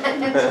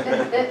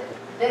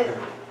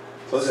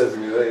 Supposed to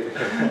be late.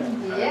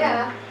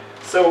 Yeah.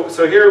 So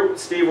here,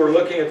 Steve, we're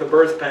looking at the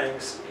birth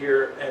pangs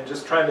here, and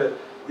just trying to,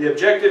 the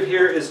objective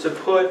here is to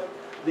put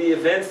the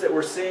events that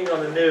we're seeing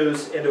on the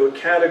news into a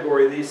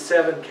category, these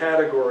 7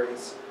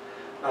 categories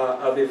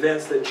of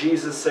events that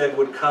Jesus said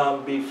would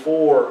come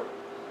before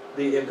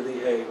the end of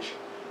the age.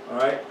 All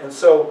right, and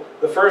so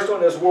the first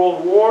one is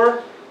world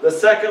war. The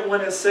second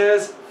one, it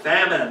says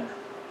famine.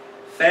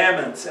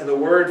 Famines, and the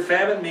word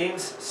famine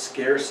means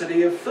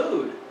scarcity of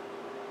food.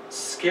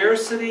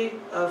 Scarcity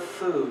of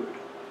food.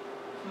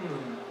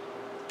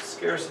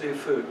 Scarcity of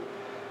food.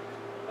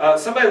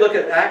 Somebody look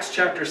at Acts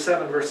chapter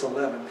 7, verse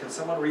 11. Can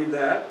someone read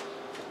that?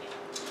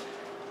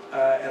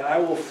 And I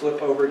will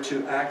flip over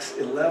to Acts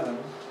 11,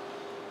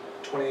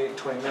 28,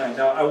 29.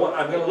 Now,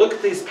 I'm going to look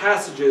at these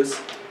passages.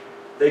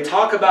 They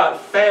talk about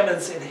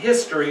famines in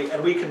history,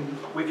 and we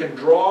can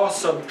draw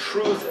some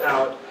truth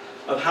out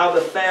of how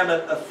the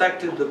famine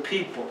affected the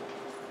people.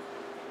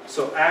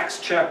 So Acts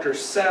chapter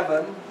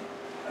 7,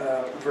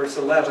 verse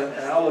 11,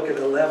 and I'll look at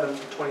 11,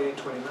 28,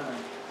 29.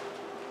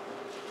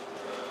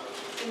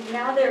 And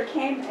now there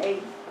came a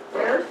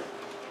dearth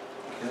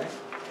Okay.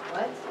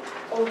 What?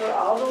 over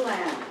all the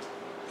land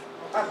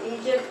of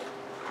Egypt.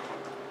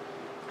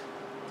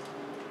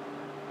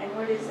 And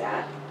what is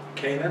that?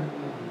 Canaan.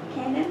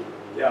 Canaan?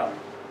 Yeah.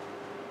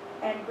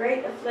 and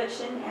great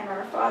affliction, and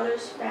our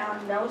fathers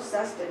found no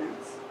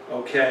sustenance.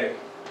 Okay.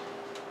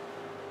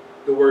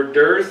 The word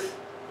dearth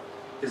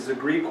is the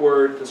Greek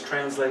word that's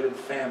translated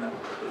famine.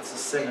 It's a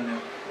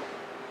synonym.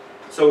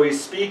 So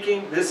he's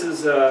speaking. This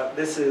is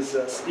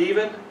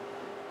Stephen.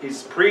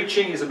 He's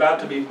preaching. He's about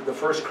to be the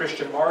first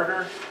Christian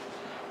martyr,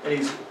 and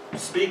he's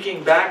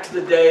speaking back to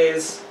the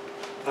days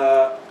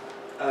of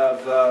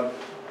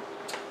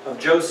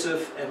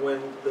Joseph, and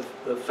when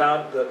the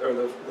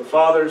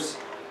fathers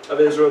of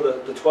Israel,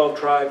 the 12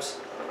 tribes,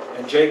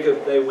 and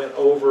Jacob, they went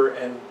over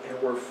and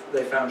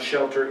they found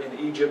shelter in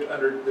Egypt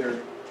under the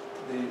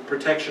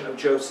protection of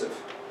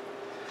Joseph.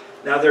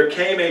 Now there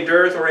came a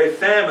dearth or a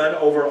famine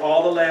over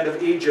all the land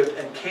of Egypt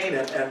and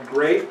Canaan, and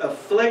great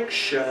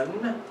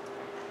affliction,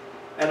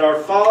 and our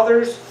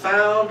fathers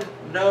found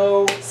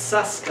no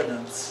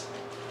sustenance.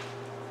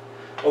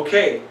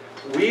 Okay,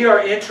 we are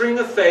entering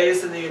a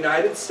phase in the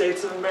United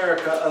States of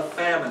America of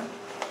famine.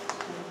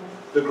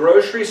 The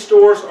grocery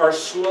stores are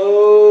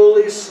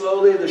slowly,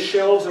 the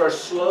shelves are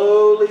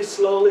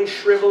slowly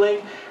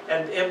shriveling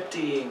and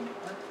emptying.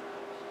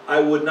 I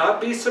would not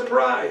be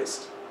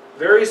surprised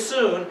very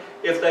soon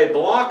if they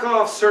block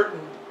off certain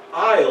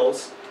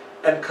aisles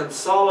and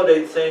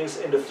consolidate things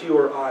into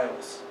fewer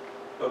aisles.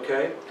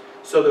 Okay?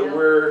 So that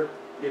we're,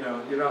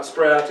 you're not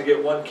spread out to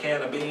get one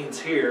can of beans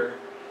here.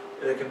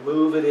 They can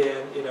move it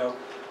in,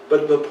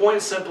 But the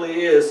point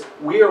simply is,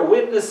 we are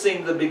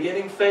witnessing the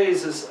beginning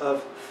phases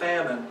of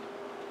famine.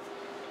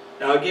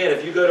 Now again,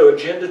 if you go to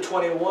Agenda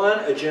 21,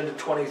 Agenda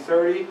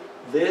 2030,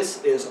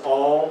 this is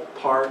all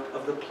part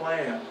of the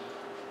plan.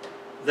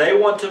 They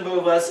want to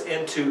move us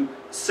into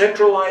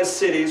centralized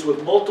cities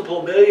with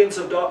multiple millions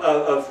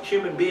of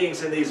human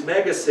beings in these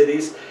mega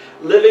cities,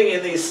 living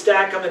in these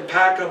stack 'em and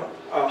pack 'em,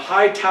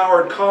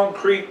 high-towered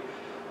concrete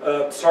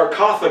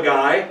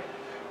sarcophagi,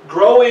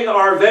 growing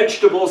our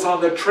vegetables on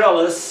the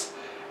trellis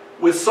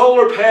with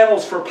solar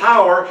panels for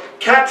power,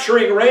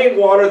 capturing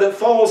rainwater that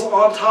falls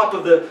on top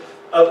of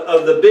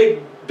the big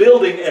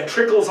building and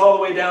trickles all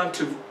the way down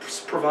to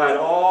provide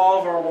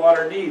all of our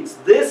water needs.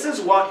 This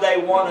is what they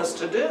want us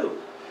to do.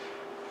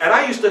 And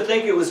I used to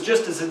think it was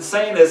just as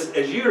insane as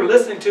you're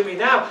listening to me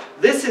now.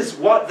 This is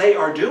what they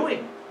are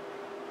doing.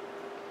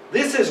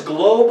 This is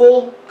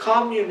global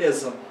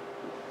communism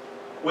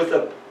with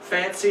a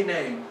fancy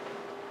name.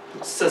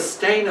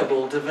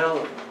 Sustainable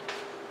development.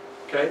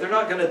 Okay? They're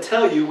not going to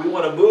tell you we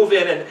want to move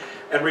in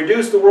and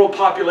reduce the world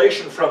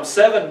population from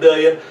 7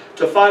 billion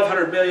to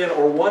 500 million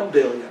or 1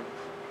 billion.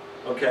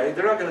 Okay?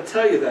 They're not going to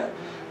tell you that.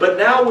 But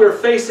now we're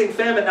facing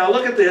famine. Now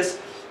look at this.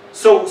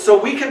 So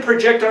we can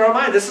project in our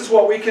mind. This is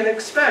what we can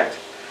expect.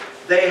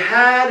 They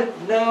had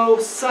no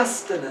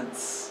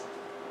sustenance.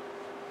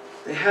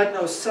 They had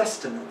no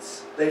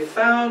sustenance. They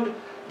found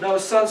no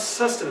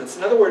sustenance.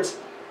 In other words,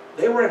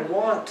 they were in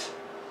want.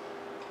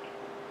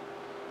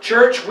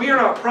 Church, we are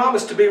not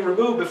promised to be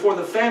removed before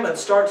the famine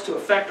starts to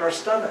affect our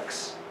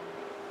stomachs.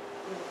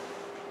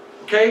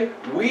 Okay?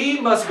 We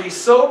must be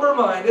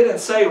sober-minded and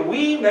say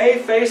we may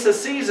face a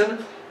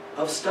season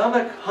of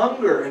stomach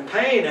hunger and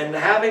pain and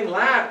having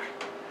lack.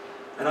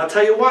 And I'll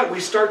tell you what, we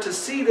start to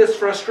see this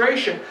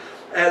frustration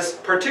as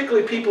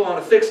particularly people on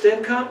a fixed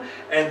income,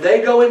 and they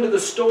go into the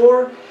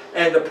store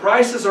and the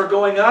prices are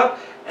going up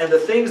and the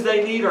things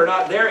they need are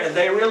not there and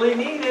they really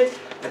need it.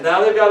 And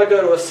now they've got to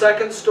go to a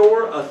second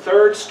store, a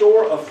third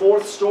store, a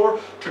fourth store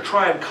to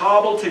try and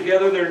cobble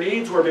together their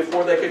needs, where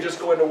before they could just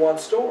go into one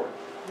store.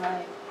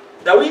 Right.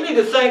 Now we need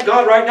to thank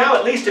God right now,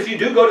 at least if you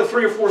do go to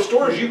 3 or 4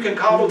 stores, you can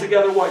cobble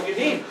together what you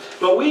need.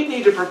 But we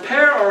need to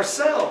prepare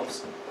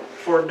ourselves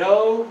for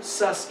no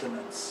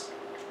sustenance,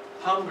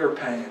 hunger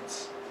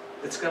pains.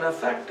 It's going to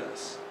affect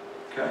us.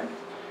 Okay?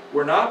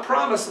 We're not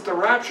promised that the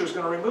rapture is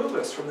going to remove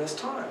us from this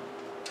time.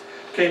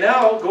 Okay,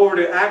 now go over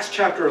to Acts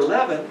chapter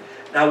 11.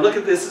 Now look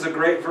at this, is a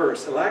great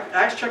verse.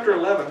 Acts chapter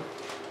 11,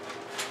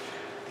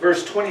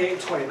 verse 28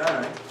 and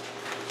 29.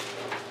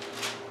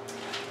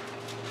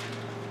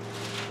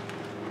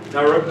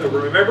 Now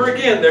remember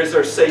again, there's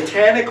our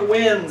satanic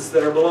winds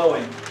that are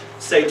blowing.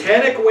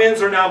 Satanic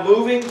winds are now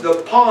moving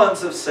the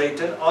pawns of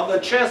Satan on the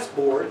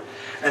chessboard,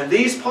 and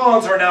these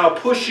pawns are now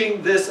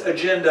pushing this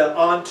agenda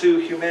onto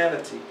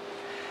humanity.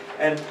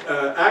 And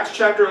Acts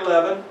chapter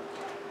 11,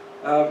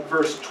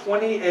 verse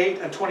 28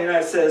 and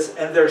 29 says,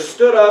 "And there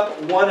stood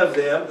up one of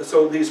them,"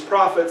 so these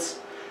prophets,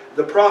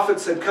 the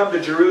prophets had come to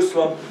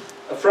Jerusalem,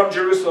 from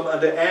Jerusalem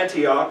unto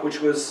Antioch,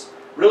 which was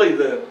really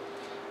the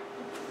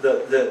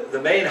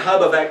main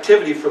hub of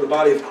activity for the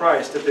body of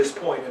Christ at this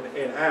point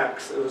in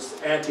Acts. It was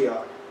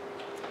Antioch.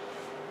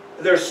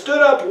 There stood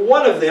up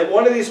one of them,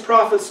 one of these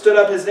prophets stood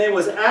up, his name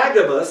was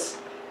Agabus,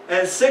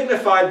 and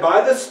signified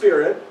by the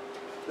Spirit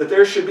that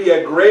there should be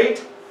a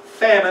great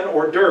famine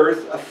or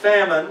dearth, a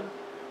famine,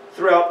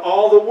 throughout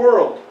all the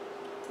world,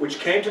 which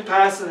came to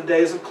pass in the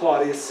days of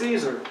Claudius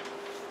Caesar.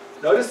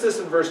 Notice this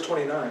in verse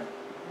 29.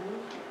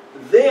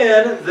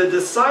 Then the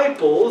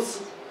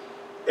disciples,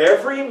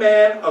 every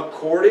man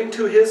according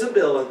to his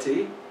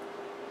ability,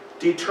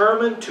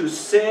 determined to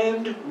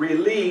send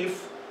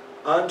relief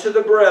unto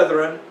the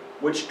brethren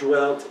which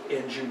dwelt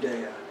in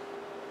Judea.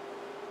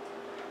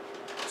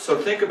 So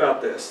think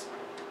about this.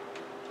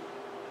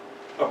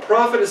 A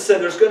prophet has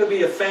said there's going to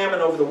be a famine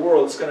over the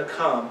world. It's going to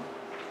come.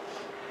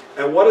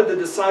 And what did the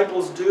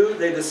disciples do?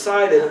 They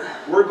decided,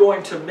 we're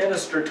going to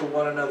minister to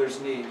one another's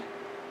need.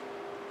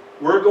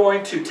 We're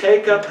going to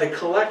take up a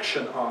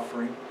collection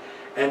offering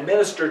and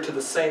minister to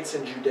the saints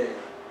in Judea.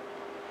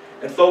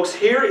 And folks,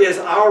 here is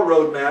our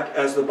roadmap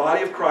as the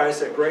body of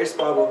Christ at Grace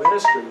Bible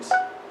Ministries.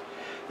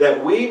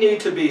 That we need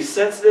to be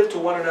sensitive to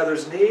one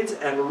another's needs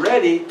and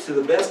ready to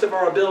the best of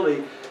our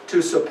ability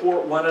to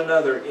support one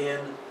another in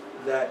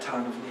that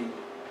time of need.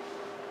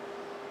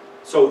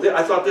 So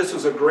I thought this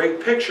was a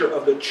great picture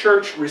of the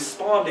church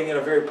responding in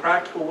a very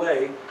practical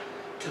way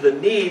to the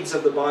needs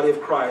of the body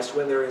of Christ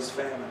when there is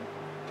famine.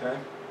 Okay?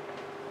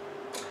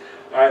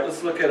 All right,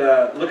 let's look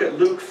at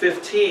Luke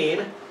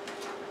 15.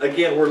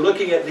 Again, we're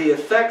looking at the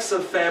effects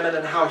of famine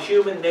and how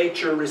human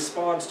nature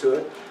responds to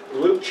it.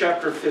 Luke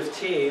chapter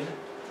 15.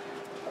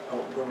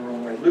 Oh, I'm going the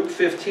wrong way. Luke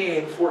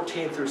 15,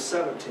 14 through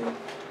 17.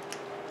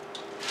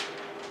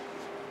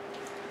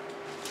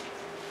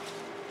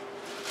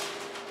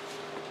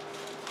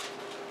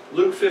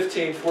 Luke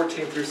 15,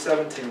 14 through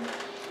 17.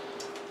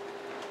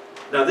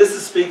 Now this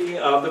is speaking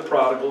of the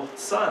prodigal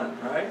son,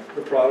 right?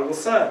 The prodigal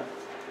son.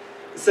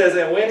 It says,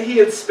 and when he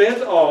had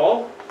spent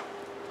all,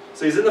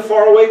 so he's in the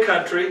faraway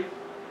country,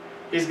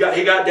 he got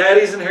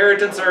daddy's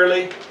inheritance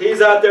early,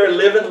 he's out there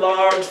living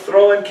large,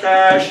 throwing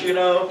cash, you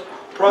know,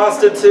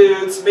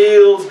 prostitutes,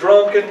 meals,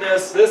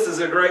 drunkenness, this is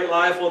a great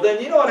life. Well then,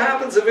 you know what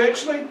happens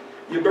eventually?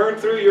 You burn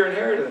through your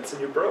inheritance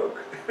and you're broke.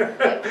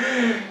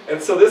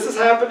 And so this has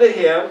happened to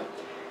him.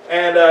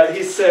 And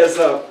he says,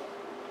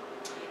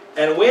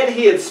 and when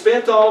he had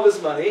spent all of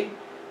his money,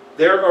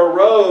 there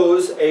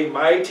arose a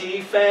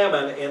mighty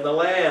famine in the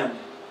land.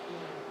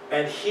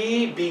 And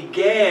he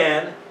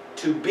began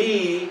to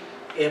be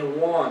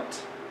in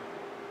want.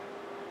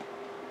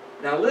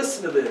 Now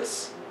listen to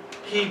this.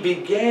 He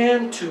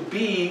began to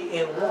be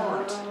in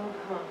want.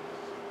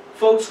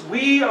 Folks,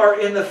 we are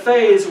in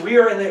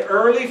the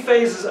early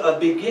phases of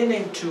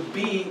beginning to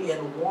be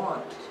in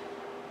want.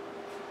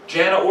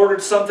 Jana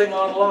ordered something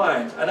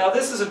online. And now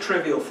this is a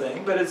trivial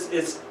thing, but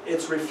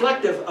it's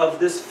reflective of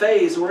this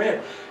phase we're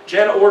in.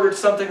 Jana ordered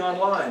something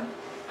online.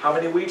 How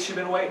many weeks you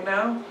been waiting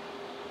now?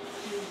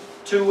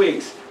 2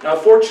 weeks. Now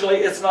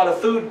fortunately it's not a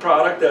food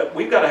product that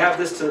we've got to have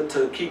this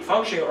to keep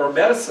functioning, or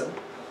medicine.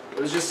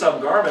 It was just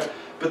some garment.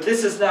 But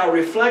this is now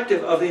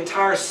reflective of the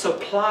entire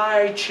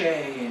supply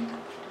chain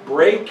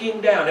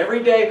breaking down.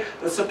 Every day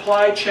the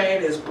supply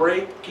chain is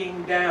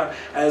breaking down.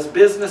 As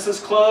businesses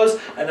close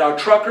and now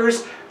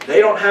truckers, they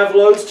don't have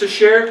loads to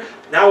share.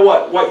 Now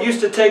what? What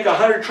used to take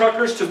 100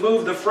 truckers to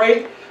move the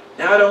freight,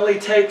 now it only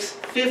takes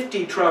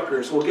 50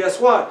 truckers. Well, guess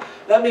what?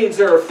 That means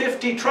there are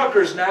 50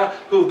 truckers now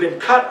who've been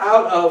cut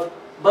out of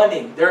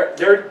money.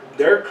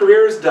 Their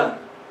career is done.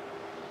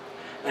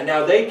 And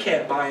now they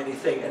can't buy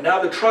anything. And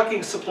now the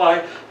trucking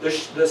supply, the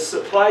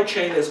supply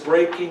chain is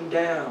breaking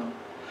down.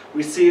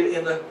 We see it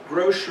in the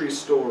grocery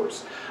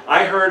stores.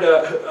 I heard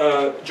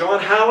John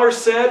Haller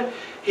said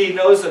he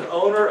knows an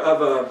owner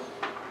of a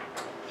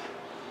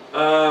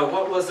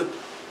what was it?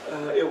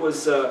 I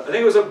think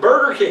it was a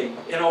Burger King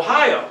in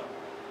Ohio.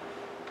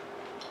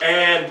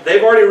 And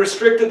they've already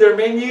restricted their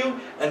menu.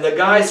 And the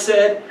guy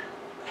said,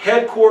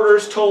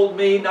 headquarters told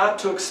me not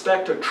to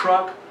expect a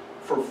truck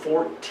for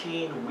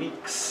 14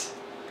 weeks.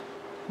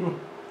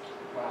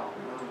 Wow.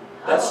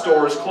 That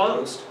store is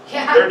closed.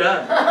 Yeah. They're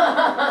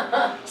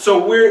done.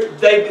 So here,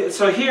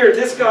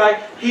 this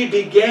guy, he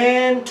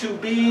began to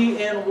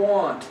be in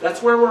want.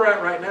 That's where we're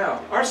at right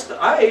now.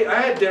 I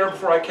had dinner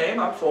before I came.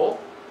 I'm full.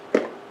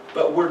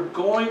 But we're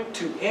going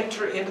to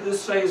enter into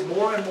this phase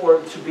more and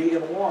more to be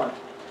in want.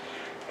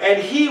 And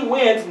he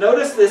went,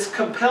 notice this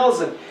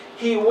compels him,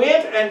 he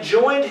went and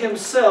joined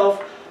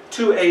himself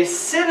to a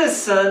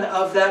citizen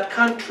of that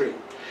country.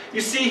 You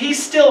see,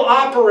 he's still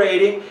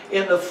operating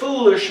in the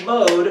foolish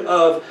mode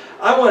of,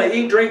 I want to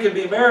eat, drink, and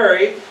be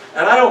merry,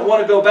 and I don't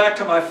want to go back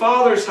to my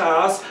father's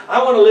house.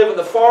 I want to live in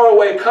the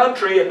faraway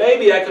country, and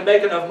maybe I can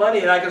make enough money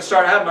and I can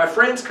start having my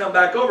friends come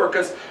back over.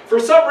 Because for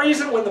some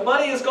reason, when the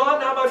money is gone,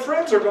 now my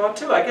friends are gone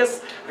too. I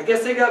guess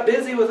they got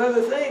busy with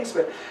other things,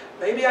 but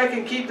maybe I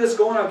can keep this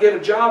going. I'll get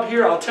a job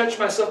here. I'll attach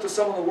myself to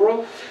someone in the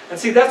world. And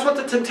see, that's what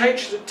the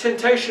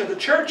temptation of the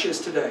church is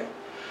today.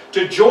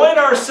 To join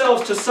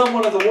ourselves to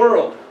someone of the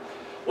world.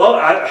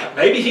 Well,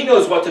 maybe he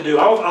knows what to do.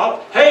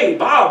 Hey,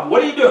 Bob,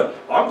 what are you doing?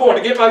 I'm going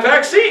to get my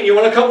vaccine. You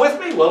want to come with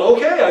me? Well,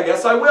 okay, I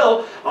guess I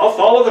will. I'll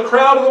follow the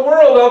crowd of the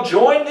world. I'll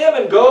join them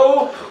and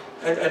go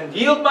and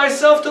yield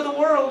myself to the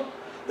world.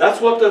 That's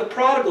what the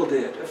prodigal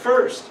did at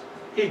first.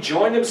 He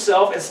joined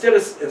himself instead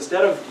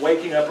of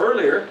waking up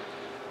earlier.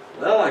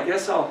 Well, I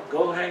guess I'll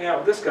go hang out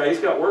with this guy. He's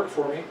got work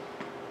for me.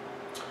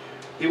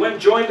 He went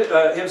and joined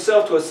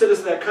himself to a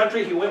citizen of that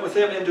country. He went with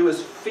him into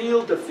his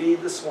field to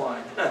feed the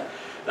swine.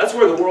 That's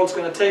where the world's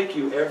going to take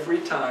you every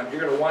time.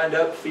 You're going to wind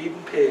up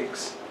feeding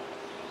pigs.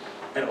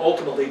 And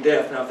ultimately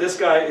death. Now if this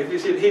guy, if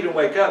he didn't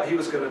wake up, he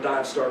was going to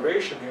die of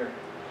starvation here.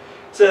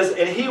 It says,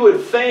 and he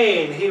would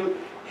fain,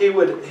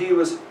 he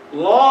was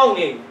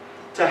longing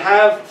to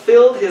have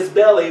filled his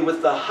belly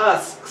with the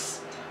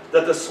husks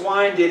that the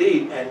swine did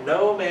eat, and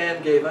no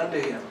man gave unto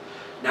him.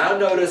 Now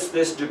notice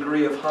this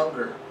degree of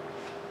hunger.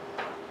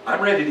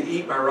 I'm ready to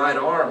eat my right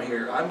arm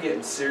here. I'm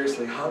getting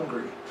seriously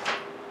hungry.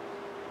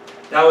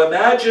 Now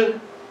imagine,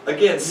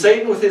 again,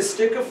 Satan with his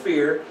stick of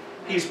fear,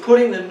 he's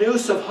putting the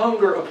noose of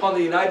hunger upon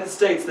the United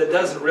States that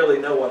doesn't really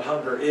know what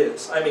hunger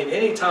is. I mean,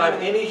 anytime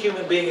any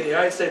human being in the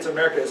United States of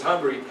America is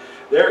hungry,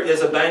 there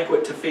is a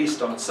banquet to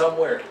feast on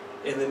somewhere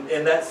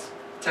in that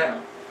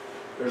town.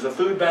 There's a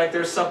food bank,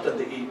 there's something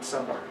to eat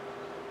somewhere.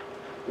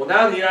 Well,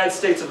 now in the United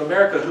States of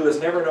America, who has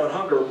never known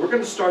hunger, we're going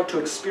to start to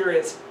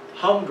experience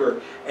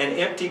hunger and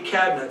empty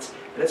cabinets,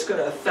 and it's going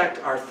to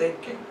affect our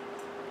thinking.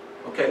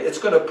 Okay, it's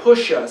going to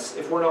push us,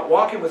 if we're not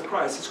walking with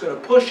Christ, it's going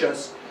to push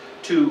us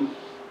to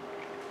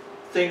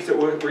things that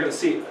we're going to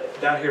see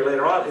down here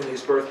later on in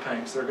these birth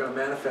pangs. They're going to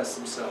manifest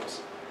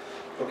themselves.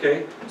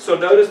 Okay, so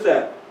notice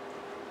that.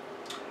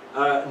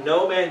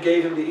 No man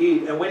gave him to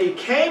eat. And when he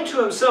came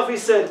to himself, he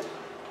said,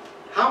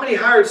 how many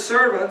hired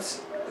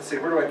servants, let's see,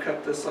 where do I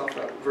cut this off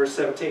at? Verse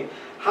 17.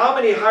 How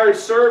many hired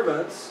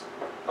servants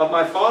of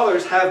my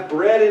father's have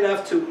bread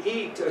enough to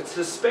eat,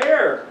 to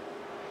spare?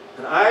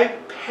 And I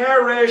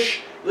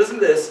perish, listen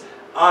to this,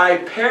 I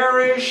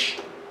perish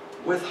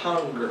with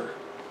hunger.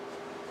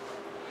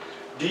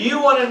 Do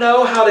you want to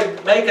know how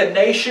to make a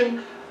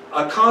nation,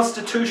 a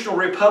constitutional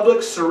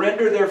republic,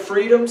 surrender their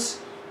freedoms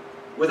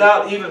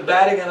without even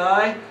batting an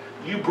eye?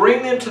 You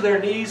bring them to their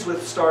knees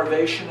with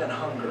starvation and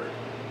hunger.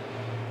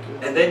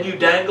 And then you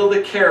dangle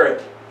the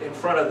carrot in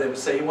front of them and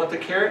say, you want the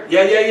carrot?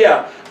 Yeah, yeah,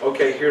 yeah.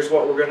 Okay, here's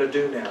what we're going to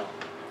do now.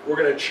 We're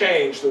going to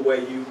change the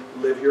way you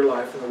live your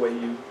life and the way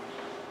you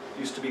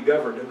used to be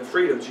governed and the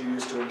freedoms you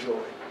used to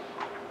enjoy.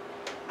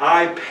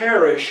 I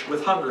perish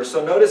with hunger.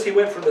 So notice he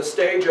went from the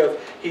stage of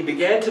he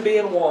began to be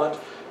in want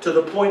to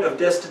the point of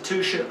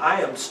destitution.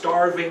 I am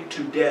starving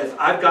to death.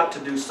 I've got to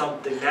do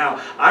something now.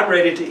 I'm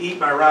ready to eat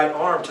my right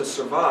arm to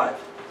survive.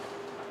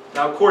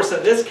 Now, of course,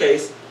 in this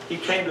case, he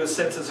came to his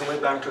senses and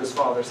went back to his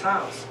father's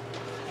house.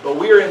 But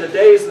we are in the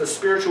days and the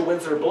spiritual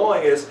winds that are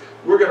blowing is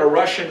we're going to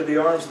rush into the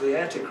arms of the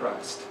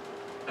Antichrist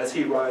as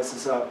he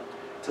rises up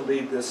to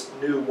lead this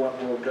new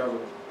one-world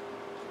government.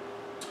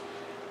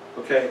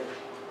 Okay,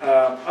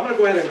 I'm going to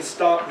go ahead and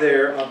stop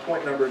there on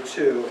point number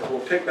 2, and we'll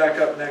pick back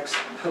up next,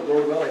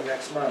 Lord willing,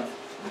 next month.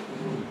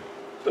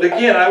 But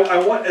again,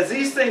 I want, as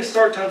these things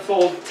start to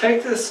unfold,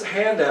 take this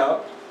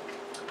handout,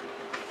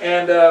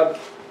 and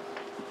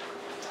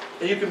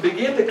you can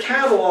begin to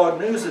catalog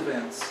news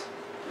events.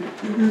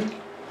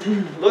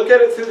 Look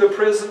at it through the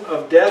prism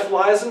of death,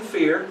 lies, and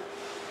fear.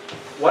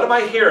 What am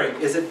I hearing?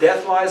 Is it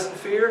death, lies, and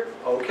fear?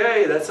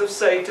 Okay, that's of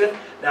Satan.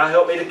 Now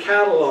help me to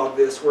catalog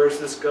this. Where's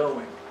this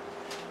going?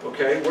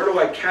 Okay, where do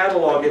I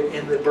catalog it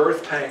in the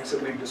birth pangs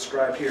that we've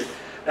described here?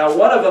 Now,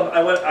 one of them,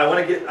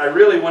 I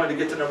really wanted to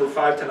get to number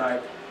 5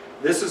 tonight.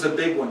 This is a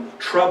big one.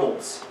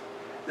 Troubles.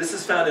 This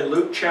is found in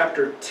Luke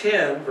chapter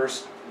 10, Luke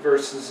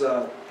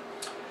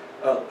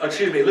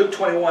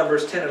 21,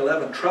 verse 10 and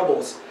 11.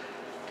 Troubles.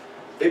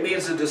 It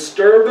means a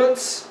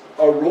disturbance,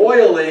 a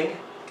roiling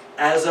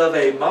as of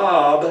a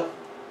mob,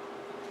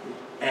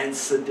 and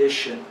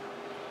sedition.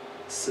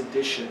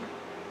 Sedition.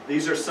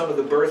 These are some of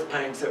the birth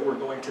pangs that we're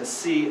going to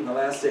see in the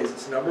last days.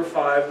 It's number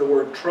 5, the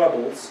word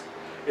troubles.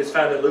 It's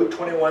found in Luke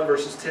 21,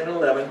 verses 10 and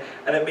 11.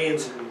 And it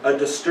means a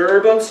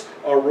disturbance,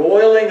 a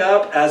roiling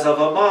up as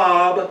of a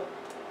mob,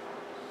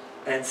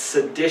 and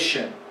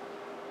sedition.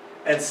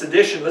 And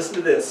sedition, listen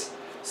to this.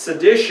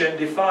 Sedition,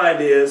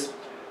 defined, is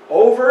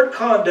overt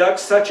conduct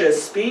such as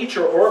speech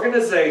or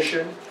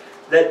organization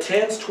that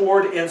tends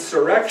toward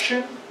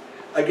insurrection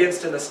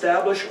against an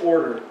established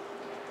order.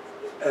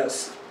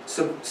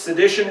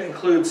 Sedition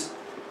includes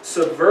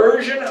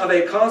subversion of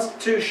a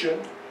constitution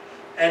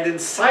and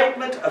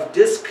incitement of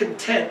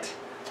discontent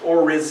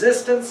or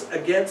resistance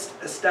against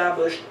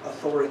established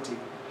authority.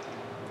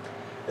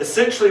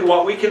 Essentially,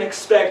 what we can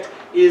expect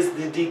is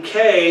the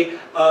decay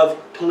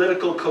of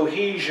political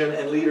cohesion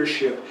and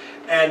leadership,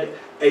 and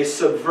a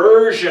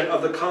subversion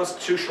of the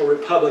constitutional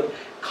republic,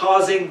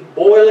 causing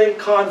boiling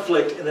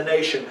conflict in the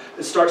nation.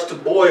 It starts to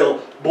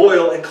boil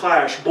and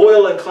clash,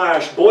 boil and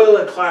clash, boil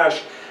and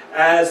clash,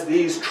 as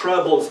these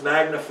troubles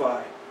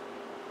magnify,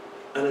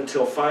 and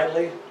until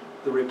finally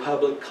the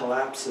republic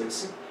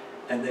collapses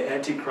and the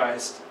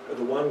Antichrist, or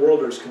the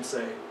one-worlders, can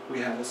say, we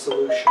have a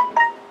solution.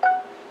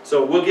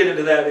 So we'll get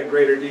into that in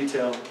greater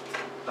detail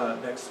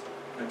next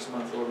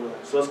month, Lord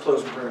willing. So let's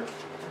close in prayer.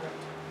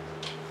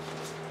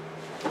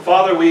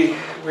 Father, we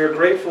are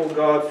grateful,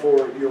 God,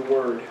 for your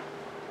word.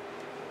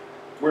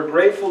 We're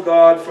grateful,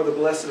 God, for the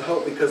blessed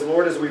hope, because,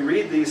 Lord, as we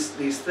read these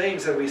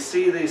things and we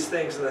see these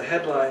things in the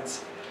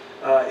headlines,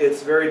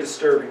 it's very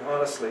disturbing,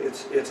 honestly.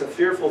 It's a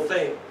fearful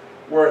thing,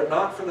 were it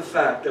not for the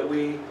fact that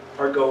we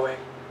are going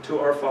to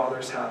our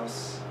Father's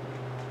house.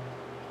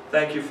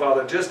 Thank you,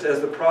 Father. Just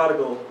as the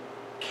prodigal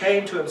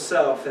came to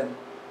himself and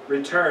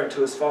returned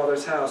to his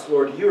Father's house,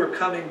 Lord, you are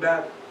coming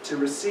back to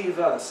receive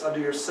us unto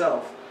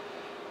yourself,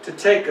 to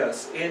take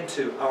us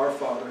into our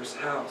Father's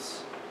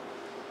house.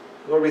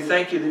 Lord, we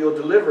thank you that you'll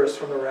deliver us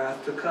from the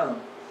wrath to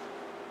come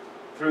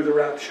through the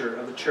rapture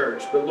of the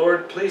church. But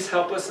Lord, please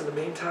help us in the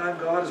meantime,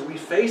 God, as we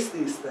face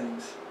these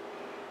things.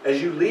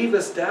 As you leave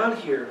us down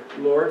here,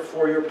 Lord,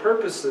 for your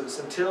purposes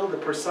until the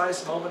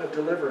precise moment of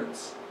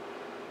deliverance.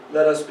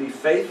 Let us be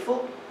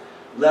faithful.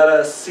 Let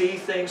us see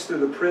things through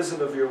the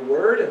prism of your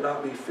word and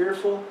not be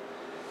fearful.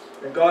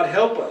 And God,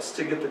 help us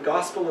to get the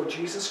gospel of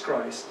Jesus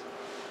Christ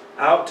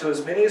out to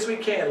as many as we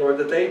can, Lord,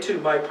 that they too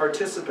might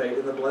participate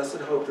in the blessed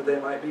hope that they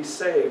might be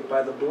saved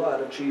by the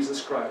blood of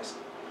Jesus Christ.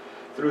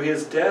 Through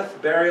his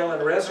death, burial,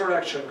 and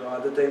resurrection,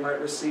 God, that they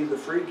might receive the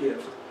free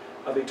gift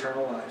of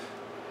eternal life.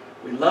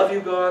 We love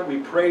you, God. We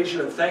praise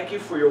you and thank you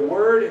for your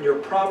word and your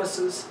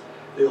promises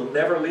that you'll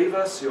never leave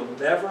us, you'll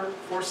never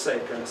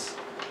forsake us.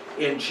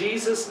 In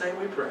Jesus' name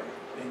we pray.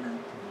 Amen.